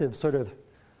impressive sort of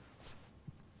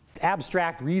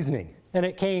abstract reasoning. And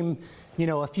it came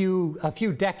a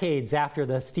few decades after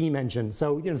the steam engine.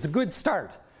 So it's a good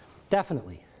start,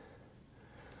 definitely.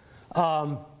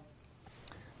 The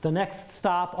next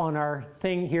stop on our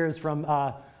thing here is from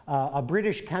a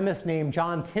British chemist named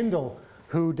John Tyndall,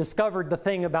 who discovered the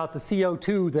thing about the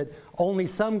CO2 that only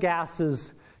some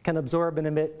gases can absorb and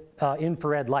emit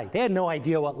infrared light. They had no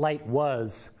idea what light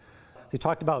was. They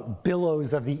talked about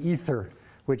billows of the ether,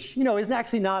 which is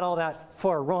actually not all that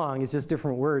far wrong. It's just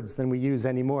different words than we use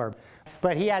anymore.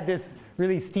 But he had this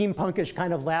really steampunkish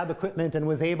kind of lab equipment and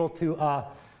was able to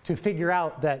figure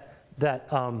out that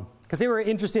because they were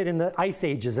interested in the ice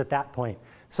ages at that point.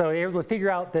 So they were able to figure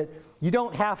out that you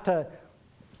don't have to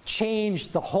change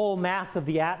the whole mass of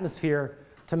the atmosphere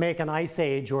to make an ice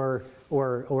age or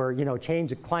change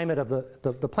the climate of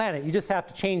the planet. You just have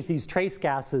to change these trace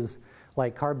gases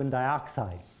like carbon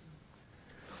dioxide.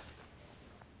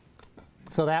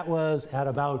 So that was at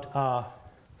about,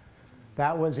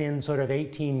 that was in sort of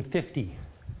 1850.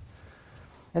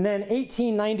 And then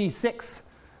 1896,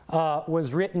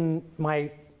 was written,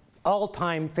 my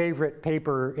all-time favorite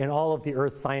paper in all of the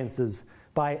earth sciences,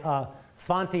 by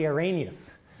Svante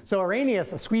Arrhenius. So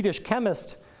Arrhenius, a Swedish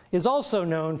chemist, is also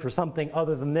known for something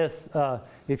other than this.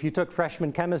 If you took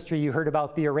freshman chemistry, you heard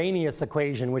about the Arrhenius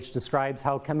equation, which describes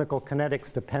how chemical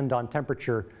kinetics depend on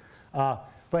temperature.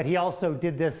 But he also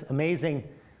did this amazing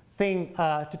thing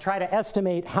to try to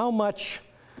estimate how much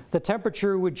the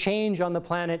temperature would change on the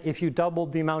planet if you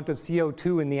doubled the amount of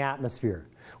CO2 in the atmosphere,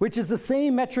 which is the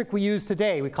same metric we use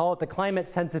today. We call it the climate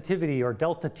sensitivity, or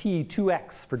delta T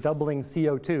 2x for doubling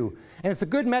CO2. And it's a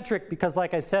good metric because,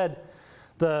 like I said,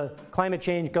 the climate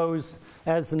change goes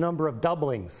as the number of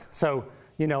doublings. So,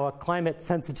 you know, a climate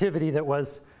sensitivity that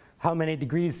was how many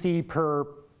degrees C per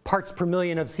parts per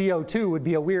million of CO2 would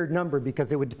be a weird number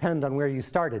because it would depend on where you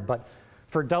started. But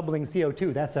for doubling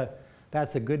CO2,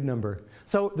 that's a good number.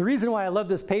 So the reason why I love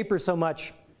this paper so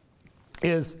much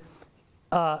is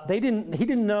he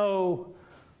didn't know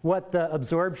what the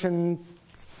absorption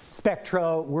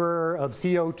spectra were of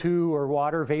CO2 or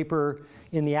water vapor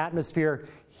in the atmosphere.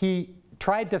 He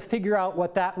tried to figure out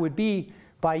what that would be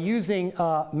by using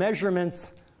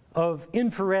measurements of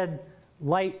infrared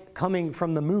light coming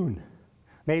from the moon,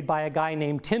 made by a guy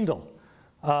named Tyndall.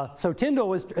 So Tyndall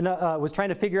was trying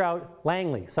to figure out,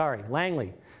 Langley,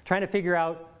 trying to figure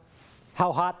out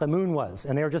how hot the moon was.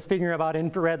 And they were just figuring about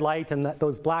infrared light and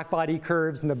those black body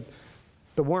curves, and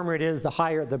the warmer it is, the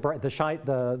higher,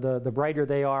 the brighter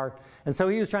they are. And so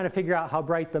he was trying to figure out how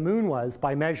bright the moon was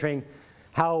by measuring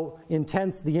how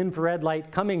intense the infrared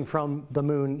light coming from the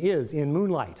moon is in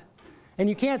moonlight. And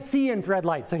you can't see infrared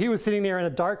light. So he was sitting there in a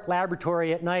dark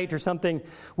laboratory at night or something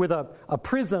with a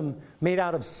prism made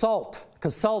out of salt,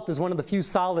 because salt is one of the few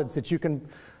solids that you can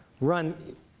run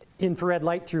infrared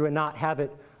light through and not have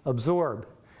it absorb.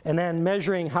 And then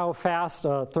measuring how fast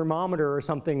a thermometer or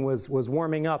something was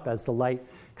warming up as the light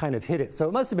kind of hit it. So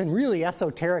it must have been really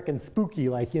esoteric and spooky,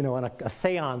 like, you know, on a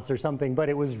seance or something, but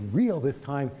it was real this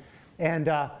time.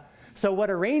 And so what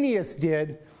Arrhenius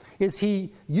did is he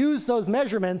used those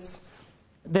measurements.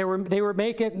 They were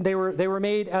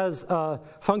made as a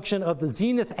function of the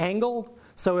zenith angle.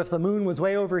 So if the moon was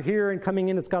way over here and coming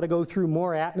in, it's got to go through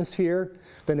more atmosphere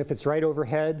than if it's right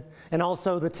overhead. And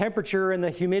also the temperature and the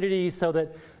humidity, so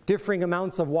that differing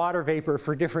amounts of water vapor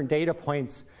for different data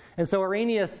points. And so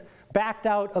Arrhenius backed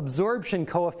out absorption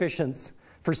coefficients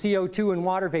for CO2 and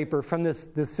water vapor from this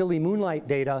silly moonlight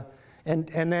data. And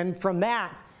then from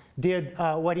that did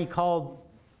what he called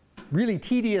really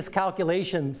tedious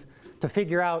calculations to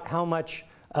figure out how much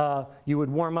you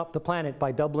would warm up the planet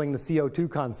by doubling the CO2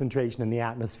 concentration in the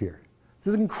atmosphere.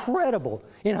 This is incredible.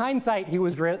 In hindsight, he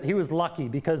was lucky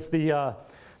because the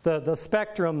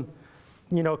spectrum,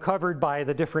 you know, covered by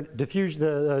the different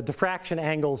diffraction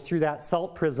angles through that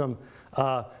salt prism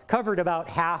covered about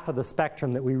half of the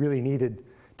spectrum that we really needed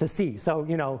to see. So,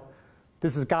 you know,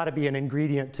 this has got to be an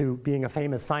ingredient to being a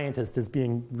famous scientist, is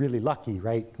being really lucky,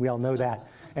 right? We all know that.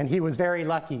 And he was very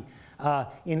lucky.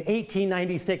 In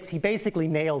 1896, he basically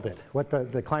nailed it, what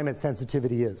the climate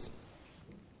sensitivity is.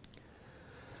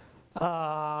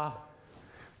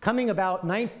 Beginning about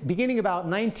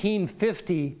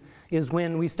 1950 is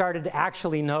when we started to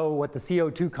actually know what the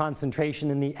CO2 concentration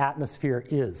in the atmosphere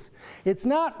is. It's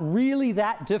not really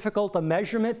that difficult a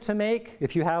measurement to make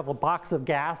if you have a box of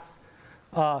gas.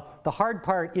 The hard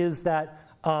part is that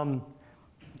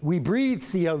we breathe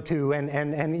CO2,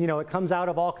 and you know, it comes out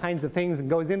of all kinds of things and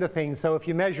goes into things. So if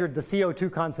you measured the CO2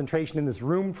 concentration in this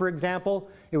room, for example,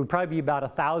 it would probably be about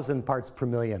 1,000 parts per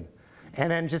million.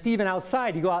 And then just even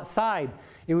outside, you go outside,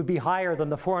 it would be higher than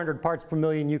the 400 parts per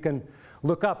million. You can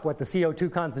look up what the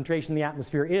CO2 concentration in the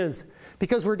atmosphere is,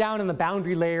 because we're down in the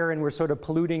boundary layer and we're sort of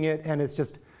polluting it, and it's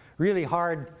just really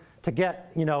hard to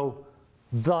get, you know,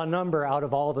 the number out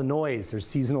of all the noise. There's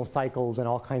seasonal cycles and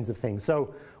all kinds of things.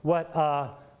 So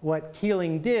what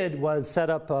Keeling did was set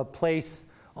up a place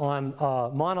on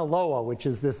Mauna Loa, which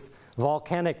is this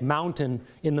volcanic mountain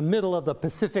in the middle of the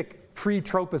Pacific free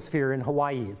troposphere in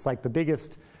Hawaii. It's like the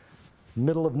biggest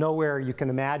middle of nowhere you can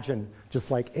imagine,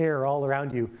 just like air all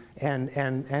around you.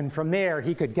 And from there,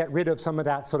 he could get rid of some of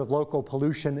that sort of local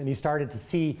pollution, and he started to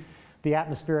see the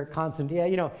atmospheric constant. Yeah,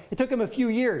 you know, it took him a few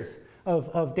years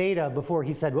of data before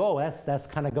he said, whoa, that's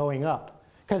kind of going up.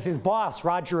 Because his boss,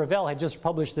 Roger Revelle, had just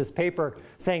published this paper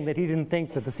saying that he didn't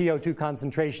think that the CO2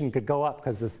 concentration could go up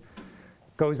because this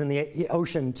goes in the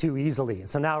ocean too easily.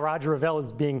 So now Roger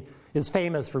Revelle is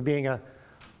famous for being a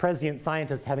prescient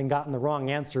scientist, having gotten the wrong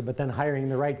answer, but then hiring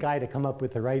the right guy to come up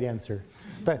with the right answer.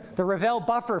 The Revelle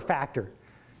buffer factor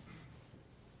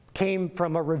came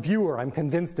from a reviewer, I'm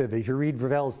convinced of. If you read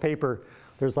Revelle's paper,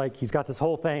 there's like, he's got this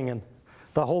whole thing, and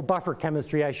the whole buffer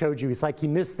chemistry I showed you, it's like he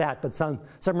missed that, but some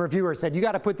reviewer said, you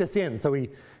got to put this in. So he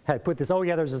had put this, oh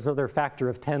yeah, there's this other factor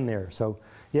of 10 there. So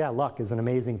yeah, luck is an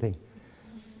amazing thing.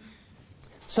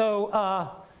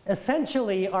 So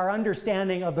essentially, our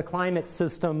understanding of the climate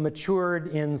system matured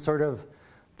in sort of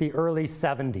the early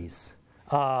 70s.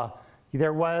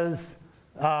 There was,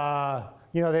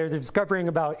 they're discovering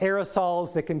about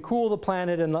aerosols that can cool the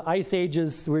planet, and the ice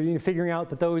ages, we're figuring out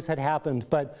that those had happened.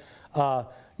 But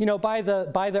by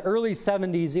the early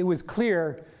 70s, it was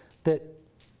clear that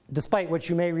despite what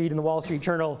you may read in the Wall Street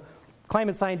Journal,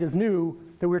 climate scientists knew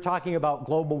that we were talking about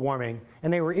global warming,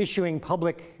 and they were issuing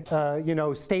public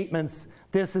statements,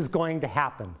 this is going to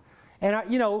happen. And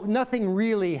nothing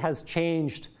really has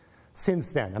changed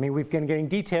since then. I mean, we've been getting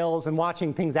details and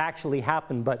watching things actually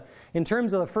happen, but in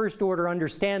terms of the first order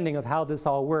understanding of how this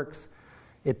all works,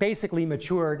 it basically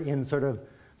matured in sort of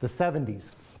the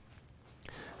 70s.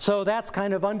 So that's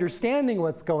kind of understanding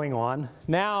what's going on.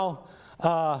 Now,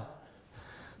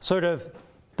 sort of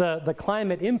the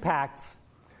climate impacts,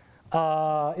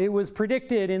 it was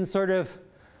predicted in sort of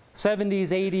 70s,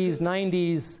 80s,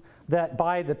 90s that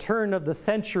by the turn of the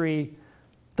century,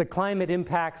 the climate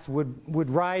impacts would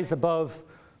rise above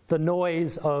the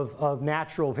noise of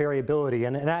natural variability.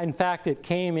 And in fact, it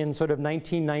came in sort of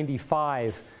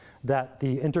 1995 that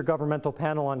the Intergovernmental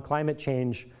Panel on Climate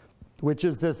Change, which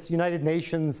is this United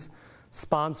Nations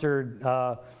sponsored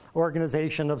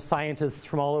organization of scientists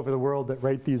from all over the world that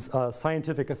write these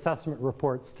scientific assessment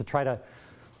reports to try to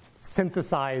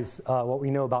synthesize what we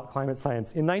know about climate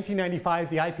science. In 1995,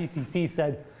 the IPCC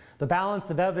said, the balance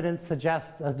of evidence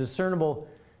suggests a discernible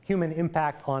human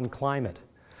impact on climate.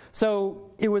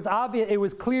 So it was obvious, it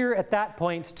was clear at that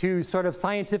point to sort of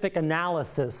scientific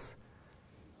analysis,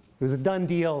 it was a done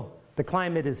deal, the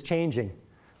climate is changing.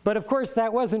 But of course,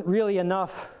 that wasn't really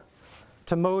enough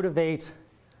to motivate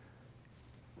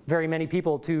very many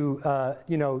people to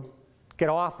get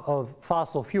off of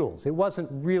fossil fuels. It wasn't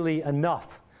really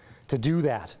enough to do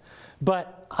that.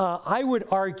 But I would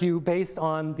argue, based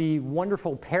on the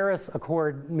wonderful Paris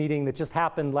Accord meeting that just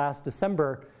happened last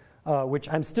December, which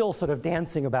I'm still sort of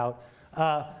dancing about,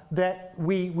 that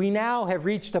we now have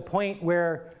reached a point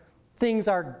where things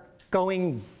are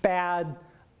going bad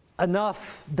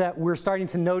enough that we're starting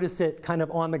to notice it kind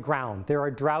of on the ground. There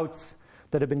are droughts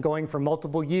that have been going for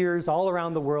multiple years all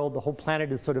around the world. The whole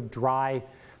planet is sort of dry.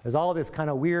 There's all this kind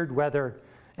of weird weather.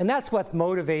 And that's what's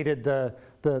motivated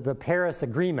the Paris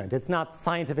Agreement. It's not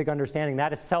scientific understanding.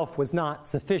 That itself was not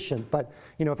sufficient. But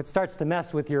if it starts to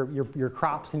mess with your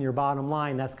crops and your bottom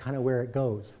line, that's kind of where it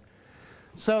goes.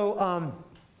 So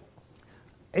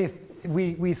if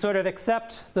we sort of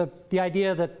accept the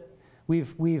idea that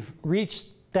we've reached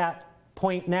that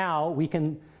point now, we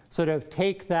can sort of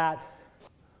take that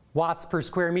watts per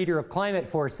square meter of climate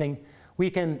forcing, we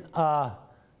can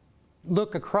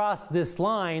look across this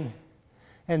line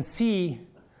and see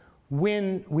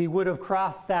when we would have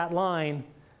crossed that line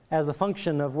as a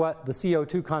function of what the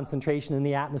CO2 concentration in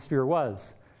the atmosphere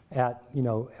was at,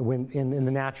 when in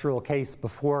the natural case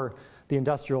before the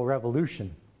Industrial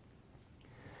Revolution.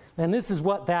 And this is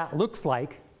what that looks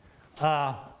like.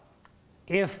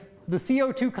 If the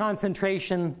CO2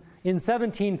 concentration in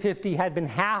 1750 had been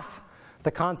half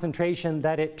the concentration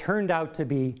that it turned out to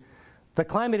be, the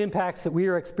climate impacts that we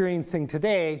are experiencing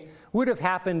today would have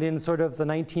happened in sort of the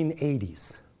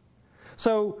 1980s.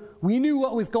 So we knew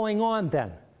what was going on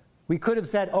then. We could have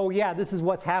said, oh yeah, this is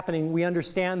what's happening, we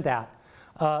understand that.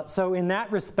 So in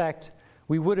that respect,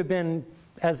 we would have been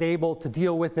as able to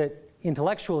deal with it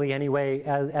intellectually anyway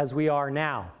as we are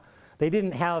now. They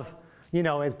didn't have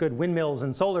as good windmills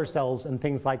and solar cells and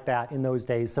things like that in those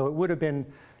days, so it would have been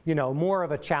more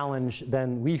of a challenge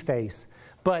than we face.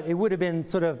 But it would have been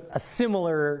sort of a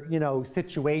similar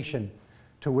situation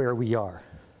to where we are.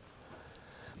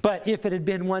 But if it had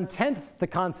been 1/10 the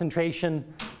concentration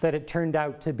that it turned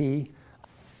out to be,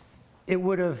 it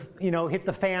would have hit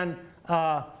the fan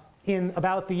in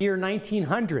about the year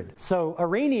 1900. So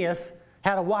Arrhenius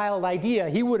had a wild idea.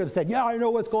 He would have said, yeah, I know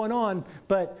what's going on,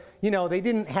 but they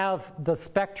didn't have the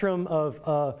spectrum of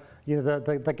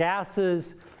the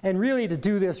gases, and really to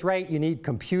do this right, you need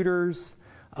computers.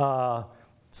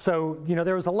 So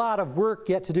there was a lot of work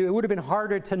yet to do. It would have been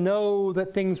harder to know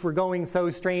that things were going so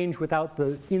strange without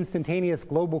the instantaneous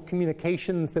global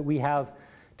communications that we have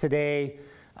today.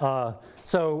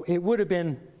 So it would have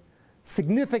been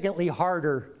significantly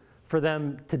harder for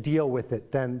them to deal with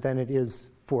it than it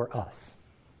is for us.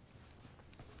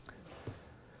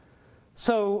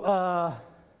 So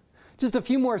just a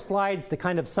few more slides to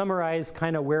kind of summarize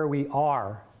kind of where we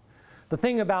are. The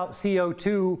thing about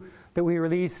CO2 that we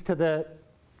release to the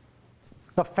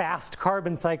the fast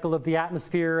carbon cycle of the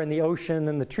atmosphere and the ocean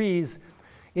and the trees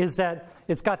is that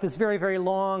it's got this very, very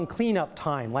long cleanup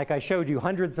time, like I showed you,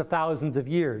 hundreds of thousands of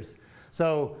years.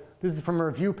 So this is from a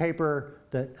review paper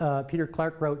that Peter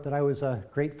Clark wrote that I was a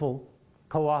grateful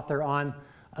co-author on,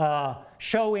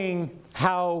 showing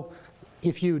how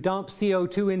if you dump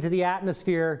CO2 into the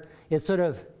atmosphere, it sort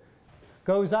of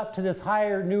goes up to this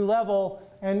higher new level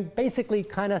and basically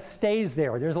kind of stays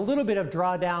there. There's a little bit of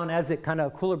drawdown as it kind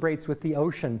of equilibrates with the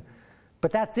ocean,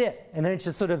 but that's it. And then it's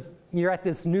just sort of, you're at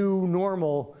this new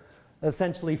normal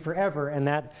essentially forever, and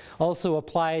that also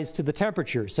applies to the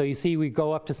temperature. So you see we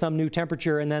go up to some new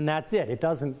temperature and then that's it. It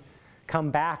doesn't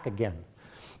come back again.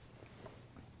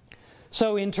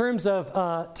 So in terms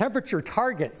of temperature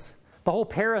targets, the whole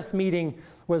Paris meeting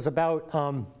was about,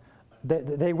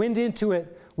 they went into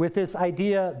it with this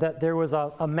idea that there was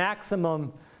a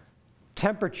maximum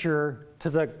temperature to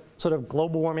the sort of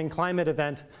global warming climate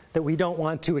event that we don't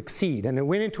want to exceed. And it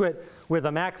went into it with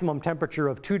a maximum temperature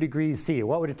of 2 degrees C.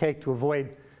 What would it take to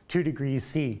avoid 2 degrees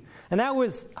C? And that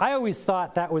was, I always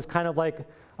thought that was kind of like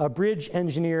a bridge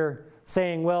engineer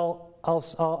saying, well,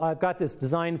 I've got this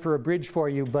design for a bridge for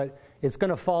you, but it's going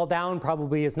to fall down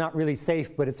probably. It's not really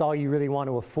safe, but it's all you really want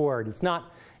to afford. It's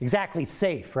not exactly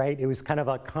safe, right? It was kind of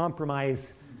a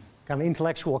compromise, kind of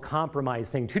intellectual compromise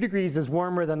thing. 2 degrees is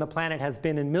warmer than the planet has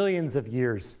been in millions of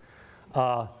years.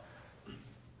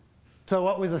 So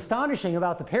what was astonishing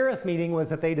about the Paris meeting was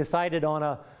that they decided on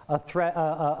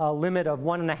a limit of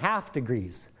 1.5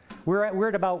 degrees. We're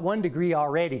at about 1 degree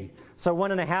already. So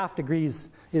 1.5 degrees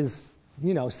is,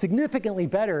 you know, significantly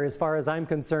better as far as I'm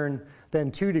concerned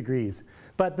than 2 degrees.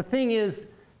 But the thing is,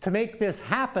 to make this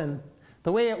happen,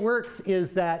 the way it works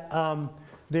is that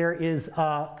there is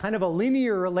kind of a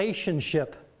linear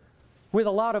relationship with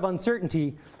a lot of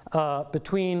uncertainty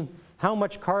between how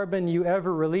much carbon you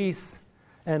ever release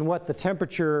and what the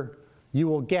temperature you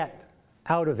will get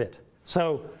out of it.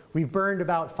 So we've burned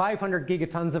about 500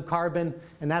 gigatons of carbon,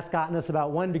 and that's gotten us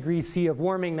about 1 degree C of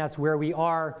warming. That's where we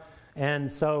are.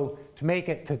 And so to make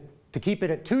it, to keep it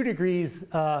at 2 degrees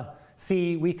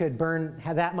C, we could burn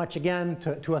that much again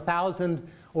to 1,000,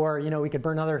 or we could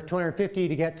burn another 250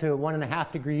 to get to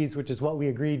 1.5 degrees, which is what we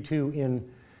agreed to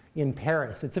in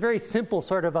Paris. It's a very simple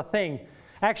sort of a thing.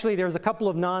 Actually, there's a couple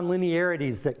of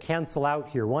nonlinearities that cancel out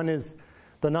here. One is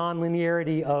the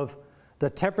nonlinearity of the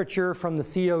temperature from the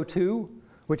CO2,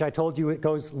 which I told you it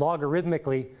goes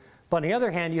logarithmically. But on the other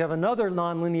hand, you have another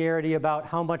nonlinearity about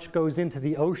how much goes into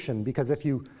the ocean, because if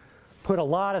you put a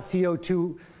lot of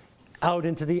CO2 out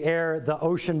into the air, the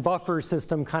ocean buffer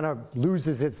system kind of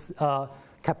loses its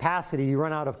capacity. You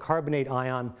run out of carbonate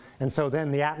ion, and so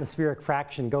then the atmospheric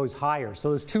fraction goes higher. So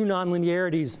those two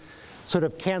nonlinearities sort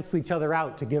of cancel each other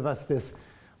out to give us this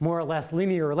more or less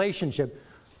linear relationship,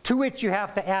 to which you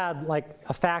have to add like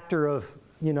a factor of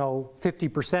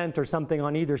 50% or something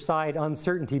on either side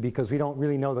uncertainty, because we don't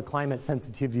really know the climate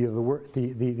sensitivity of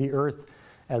the Earth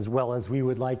as well as we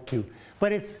would like to.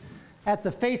 But it's, at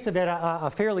the face of it, a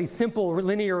fairly simple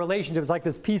linear relationship. It's like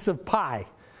this piece of pie.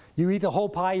 You eat the whole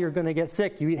pie, you're going to get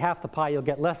sick. You eat half the pie, you'll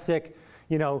get less sick.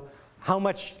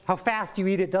 How fast you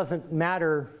eat it doesn't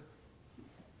matter.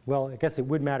 Well, I guess it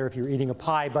would matter if you were eating a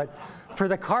pie, but for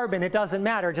the carbon, it doesn't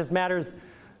matter. It just matters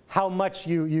how much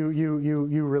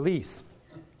you release.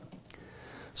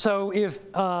 So if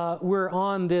we're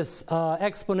on this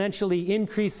exponentially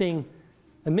increasing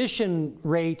emission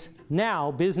rate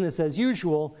now, business as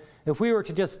usual, if we were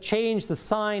to just change the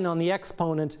sign on the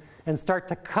exponent and start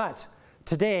to cut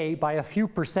today by a few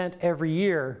percent every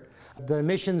year, the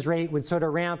emissions rate would sort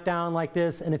of ramp down like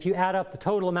this. And if you add up the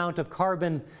total amount of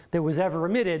carbon that was ever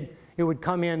emitted, it would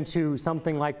come into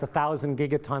something like the 1,000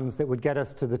 gigatons that would get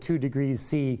us to the 2 degrees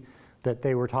C that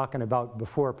they were talking about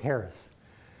before Paris.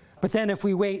 But then if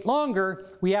we wait longer,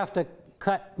 we have to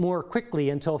cut more quickly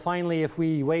until finally, if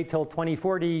we wait till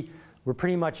 2040, we're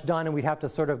pretty much done and we'd have to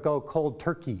sort of go cold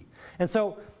turkey. And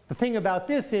so the thing about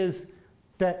this is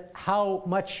that how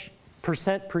much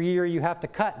percent per year you have to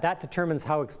cut, that determines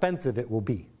how expensive it will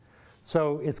be.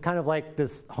 So it's kind of like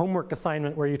this homework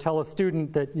assignment where you tell a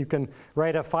student that you can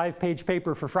write a 5-page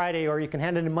paper for Friday, or you can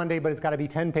hand it in Monday, but it's got to be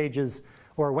 10 pages,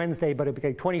 or Wednesday, but it'll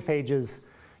be 20 pages,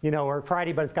 or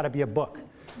Friday, but it's got to be a book.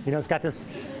 It's got this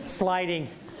sliding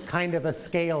kind of a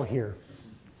scale here.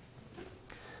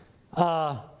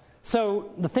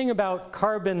 So the thing about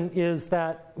carbon is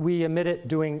that we emit it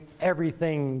doing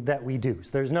everything that we do.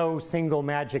 So there's no single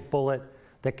magic bullet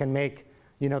that can make,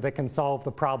 that can solve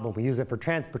the problem. We use it for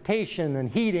transportation and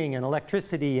heating and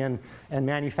electricity and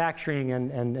manufacturing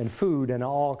and food and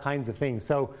all kinds of things.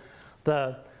 So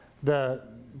what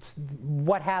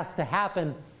has to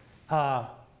happen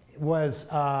was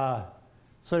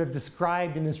sort of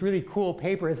described in this really cool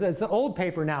paper. It's an old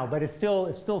paper now, but it's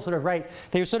still sort of right.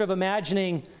 They were sort of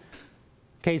imagining,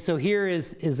 okay, so here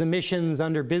is emissions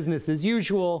under business as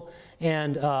usual,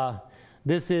 and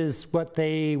this is what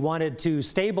they wanted to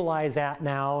stabilize at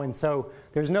now. And so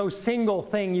there's no single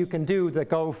thing you can do that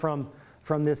go from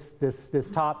this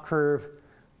top curve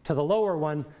to the lower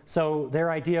one. So their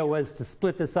idea was to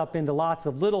split this up into lots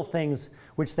of little things,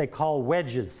 which they call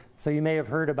wedges. So you may have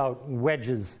heard about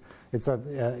wedges. It's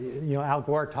Al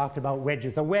Gore talked about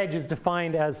wedges. A wedge is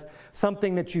defined as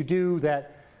something that you do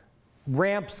that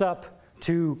ramps up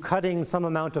to cutting some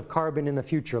amount of carbon in the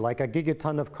future, like a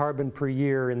gigaton of carbon per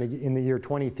year in the year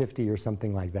 2050 or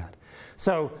something like that.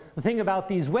 So the thing about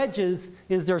these wedges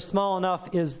is they're small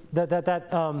enough is that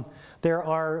there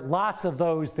are lots of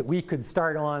those that we could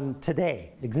start on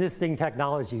today, existing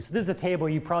technologies. So this is a table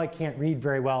you probably can't read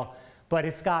very well, but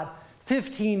it's got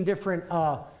 15 different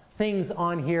things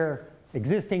on here,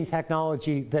 existing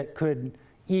technology that could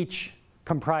each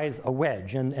comprise a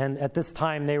wedge. And at this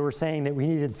time, they were saying that we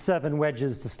needed 7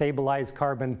 wedges to stabilize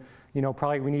carbon.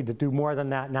 Probably we need to do more than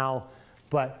that now.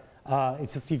 But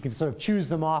it's just you can sort of choose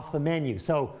them off the menu.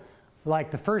 So like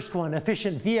the first one,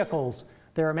 efficient vehicles,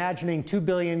 they're imagining 2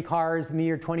 billion cars in the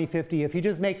year 2050. If you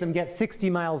just make them get 60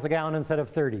 miles a gallon instead of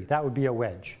 30, that would be a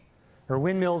wedge. Or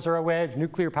windmills are a wedge,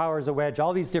 nuclear power is a wedge,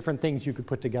 all these different things you could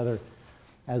put together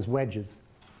as wedges.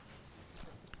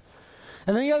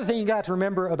 And then the other thing you got to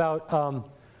remember about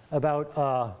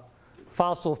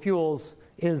fossil fuels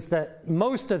is that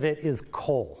most of it is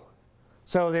coal.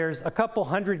 So there's a couple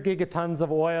hundred gigatons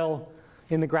of oil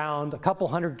in the ground, a couple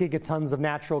hundred gigatons of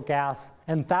natural gas,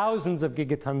 and thousands of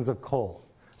gigatons of coal.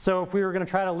 So if we were going to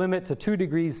try to limit to 2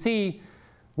 degrees C,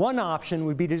 one option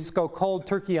would be to just go cold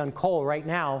turkey on coal right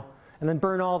now and then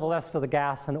burn all the rest of the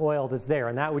gas and oil that's there.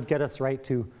 And that would get us right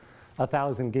to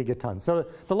 1,000 gigatons. So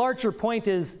the larger point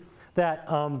is that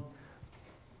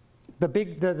the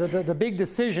big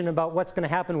decision about what's going to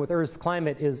happen with Earth's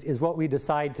climate is what we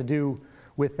decide to do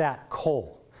with that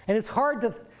coal. And it's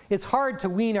hard to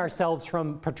wean ourselves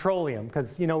from petroleum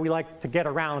because we like to get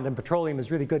around, and petroleum is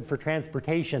really good for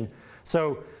transportation.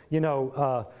 So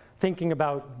thinking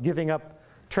about giving up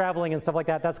traveling and stuff like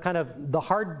that, that's kind of the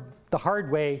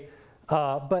hard way.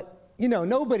 But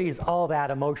nobody's all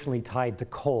that emotionally tied to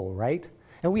coal, right?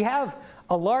 And we have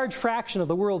a large fraction of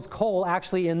the world's coal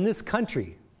actually in this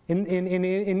country, in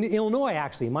Illinois,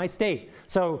 actually, my state.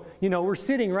 So we're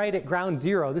sitting right at ground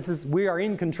zero. We are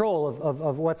in control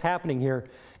of what's happening here,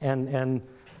 and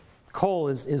coal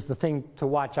is the thing to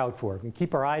watch out for. We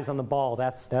keep our eyes on the ball.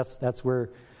 That's where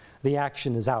the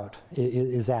action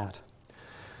is at.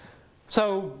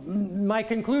 So my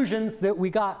conclusions that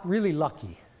we got really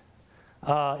lucky.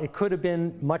 It could have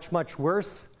been much, much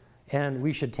worse, and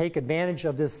we should take advantage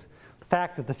of this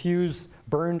fact that the fuse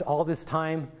burned all this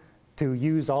time to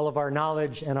use all of our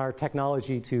knowledge and our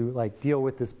technology to deal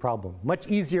with this problem. Much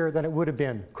easier than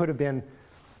it could have been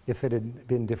if it had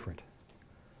been different.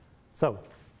 So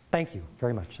thank you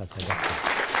very much. That's my lecture.